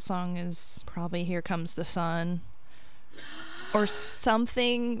favorite Beatles song is probably Here Comes the Sun, or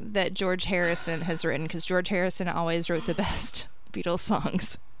something that George Harrison has written, because George Harrison always wrote the best Beatles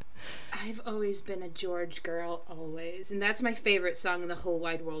songs. I've always been a George girl, always. And that's my favorite song in the whole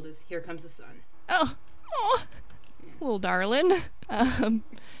wide world is Here Comes the Sun. Oh, little darling.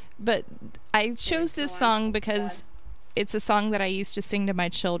 But I chose this song because it's a song that I used to sing to my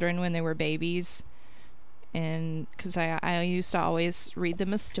children when they were babies. And because I used to always read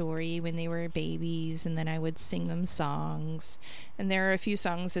them a story when they were babies, and then I would sing them songs. And there are a few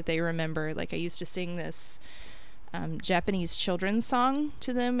songs that they remember. Like I used to sing this Japanese children's song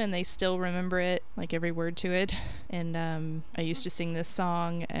to them, and they still remember it, like every word to it. And I used to sing this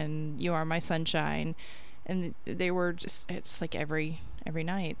song and You Are My Sunshine, and they were just, it's like every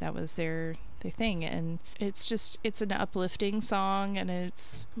night that was their thing. And it's an uplifting song, and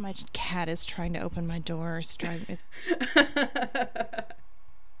it's, my cat is trying to open my door.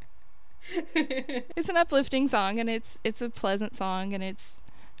 It's an uplifting song, and it's a pleasant song, and it's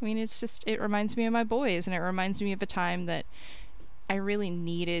just, it reminds me of my boys, and it reminds me of a time that I really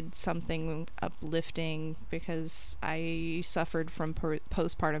needed something uplifting because I suffered from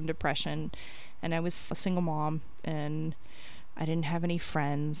postpartum depression, and I was a single mom, and I didn't have any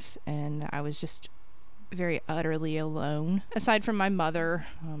friends, and I was just very utterly alone. Aside from my mother,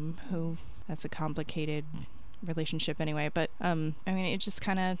 who has a complicated relationship anyway, but I mean, it just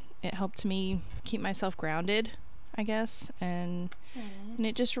kind of, it helped me keep myself grounded, I guess, and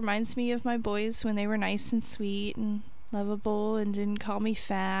it just reminds me of my boys when they were nice and sweet and lovable and didn't call me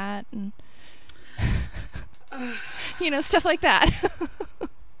fat and stuff like that.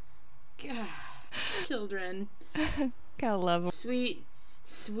 God, children. Gotta love 'em.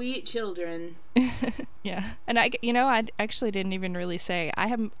 Sweet children. Yeah, and I actually didn't even really say I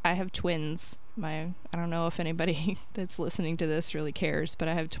have twins. I don't know if anybody that's listening to this really cares, but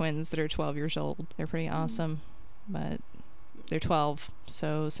I have twins that are 12 years old. They're pretty awesome, but they're 12,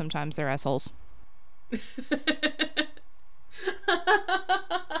 so sometimes they're assholes.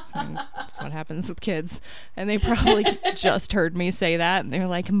 And that's what happens with kids, and they probably just heard me say that, and they're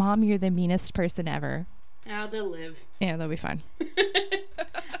like, "Mom, you're the meanest person ever." Oh, they'll live. Yeah, they'll be fine.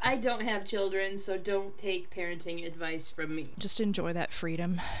 I don't have children, so don't take parenting advice from me. Just enjoy that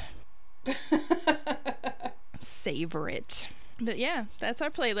freedom. Savor it. But yeah, that's our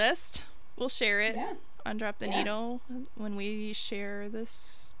playlist. We'll share it on Drop the Needle when we share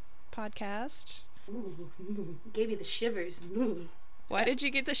this podcast. Ooh, gave me the shivers. Ooh. Why did you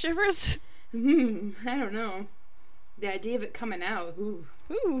get the shivers? I don't know. The idea of it coming out. Ooh.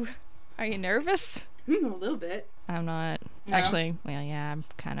 Ooh. Are you nervous? A little bit. I'm not. No? Actually, well, yeah, I'm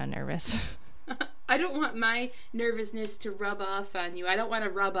kind of nervous. I don't want my nervousness to rub off on you. I don't want to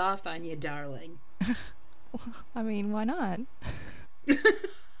rub off on you, darling. I mean, why not?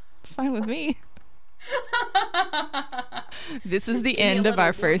 It's fine with me. This is the end of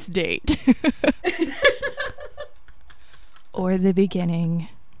our first date. Or the beginning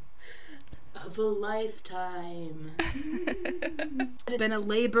of a lifetime. It's been a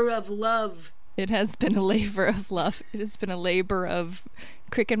labor of love. It has been a labor of love. It has been a labor of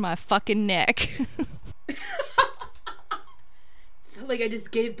cricking my fucking neck. It felt like I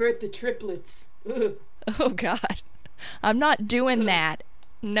just gave birth to triplets. Ugh. Oh, God. I'm not doing that.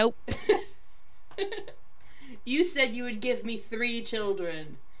 Nope. You said you would give me 3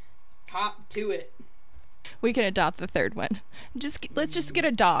 children. Hop to it. We can adopt the third one. Let's just get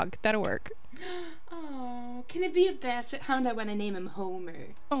a dog. That'll work. Oh, can it be a basset hound? I want to name him Homer.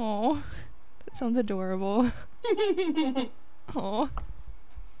 Oh, that sounds adorable. Oh,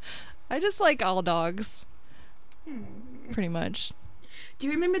 I just like all dogs. Pretty much. Do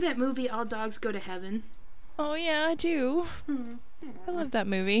you remember that movie All Dogs Go to Heaven? Oh yeah, I do. I love that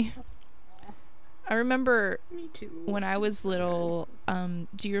movie. I remember Me too. when I was little.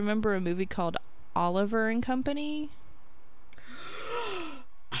 Do you remember a movie called Oliver and Company?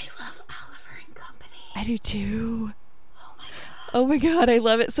 I love Oliver and Company. I do too. Oh my god. Oh my god, I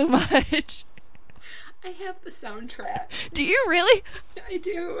love it so much. I have the soundtrack. Do you really? I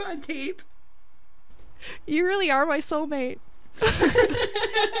do, on tape. You really are my soulmate.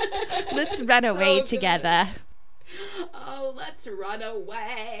 Let's run away good. together. Oh, let's run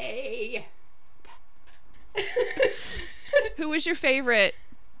away. Who was your favorite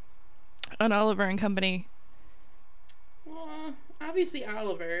on Oliver and Company? Well, obviously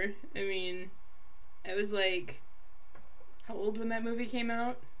Oliver. I mean, I was like, how old when that movie came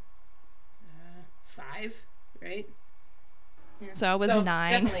out? 5, right? Yeah. So I was 9.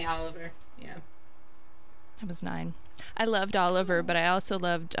 Definitely Oliver. Yeah. I was 9. I loved Oliver, but I also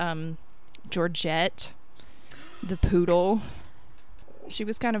loved Georgette, the poodle. She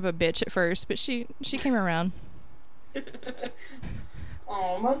was kind of a bitch at first, but she came around.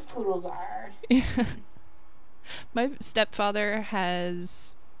 Oh, most poodles are. My stepfather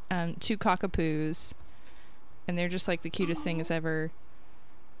has 2 cockapoos, and they're just like the cutest things ever.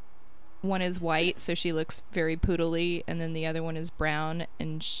 One is white, so she looks very poodly, and then the other one is brown,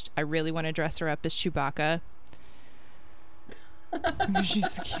 and I really want to dress her up as Chewbacca.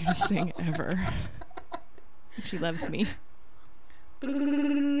 She's the cutest thing ever. She loves me.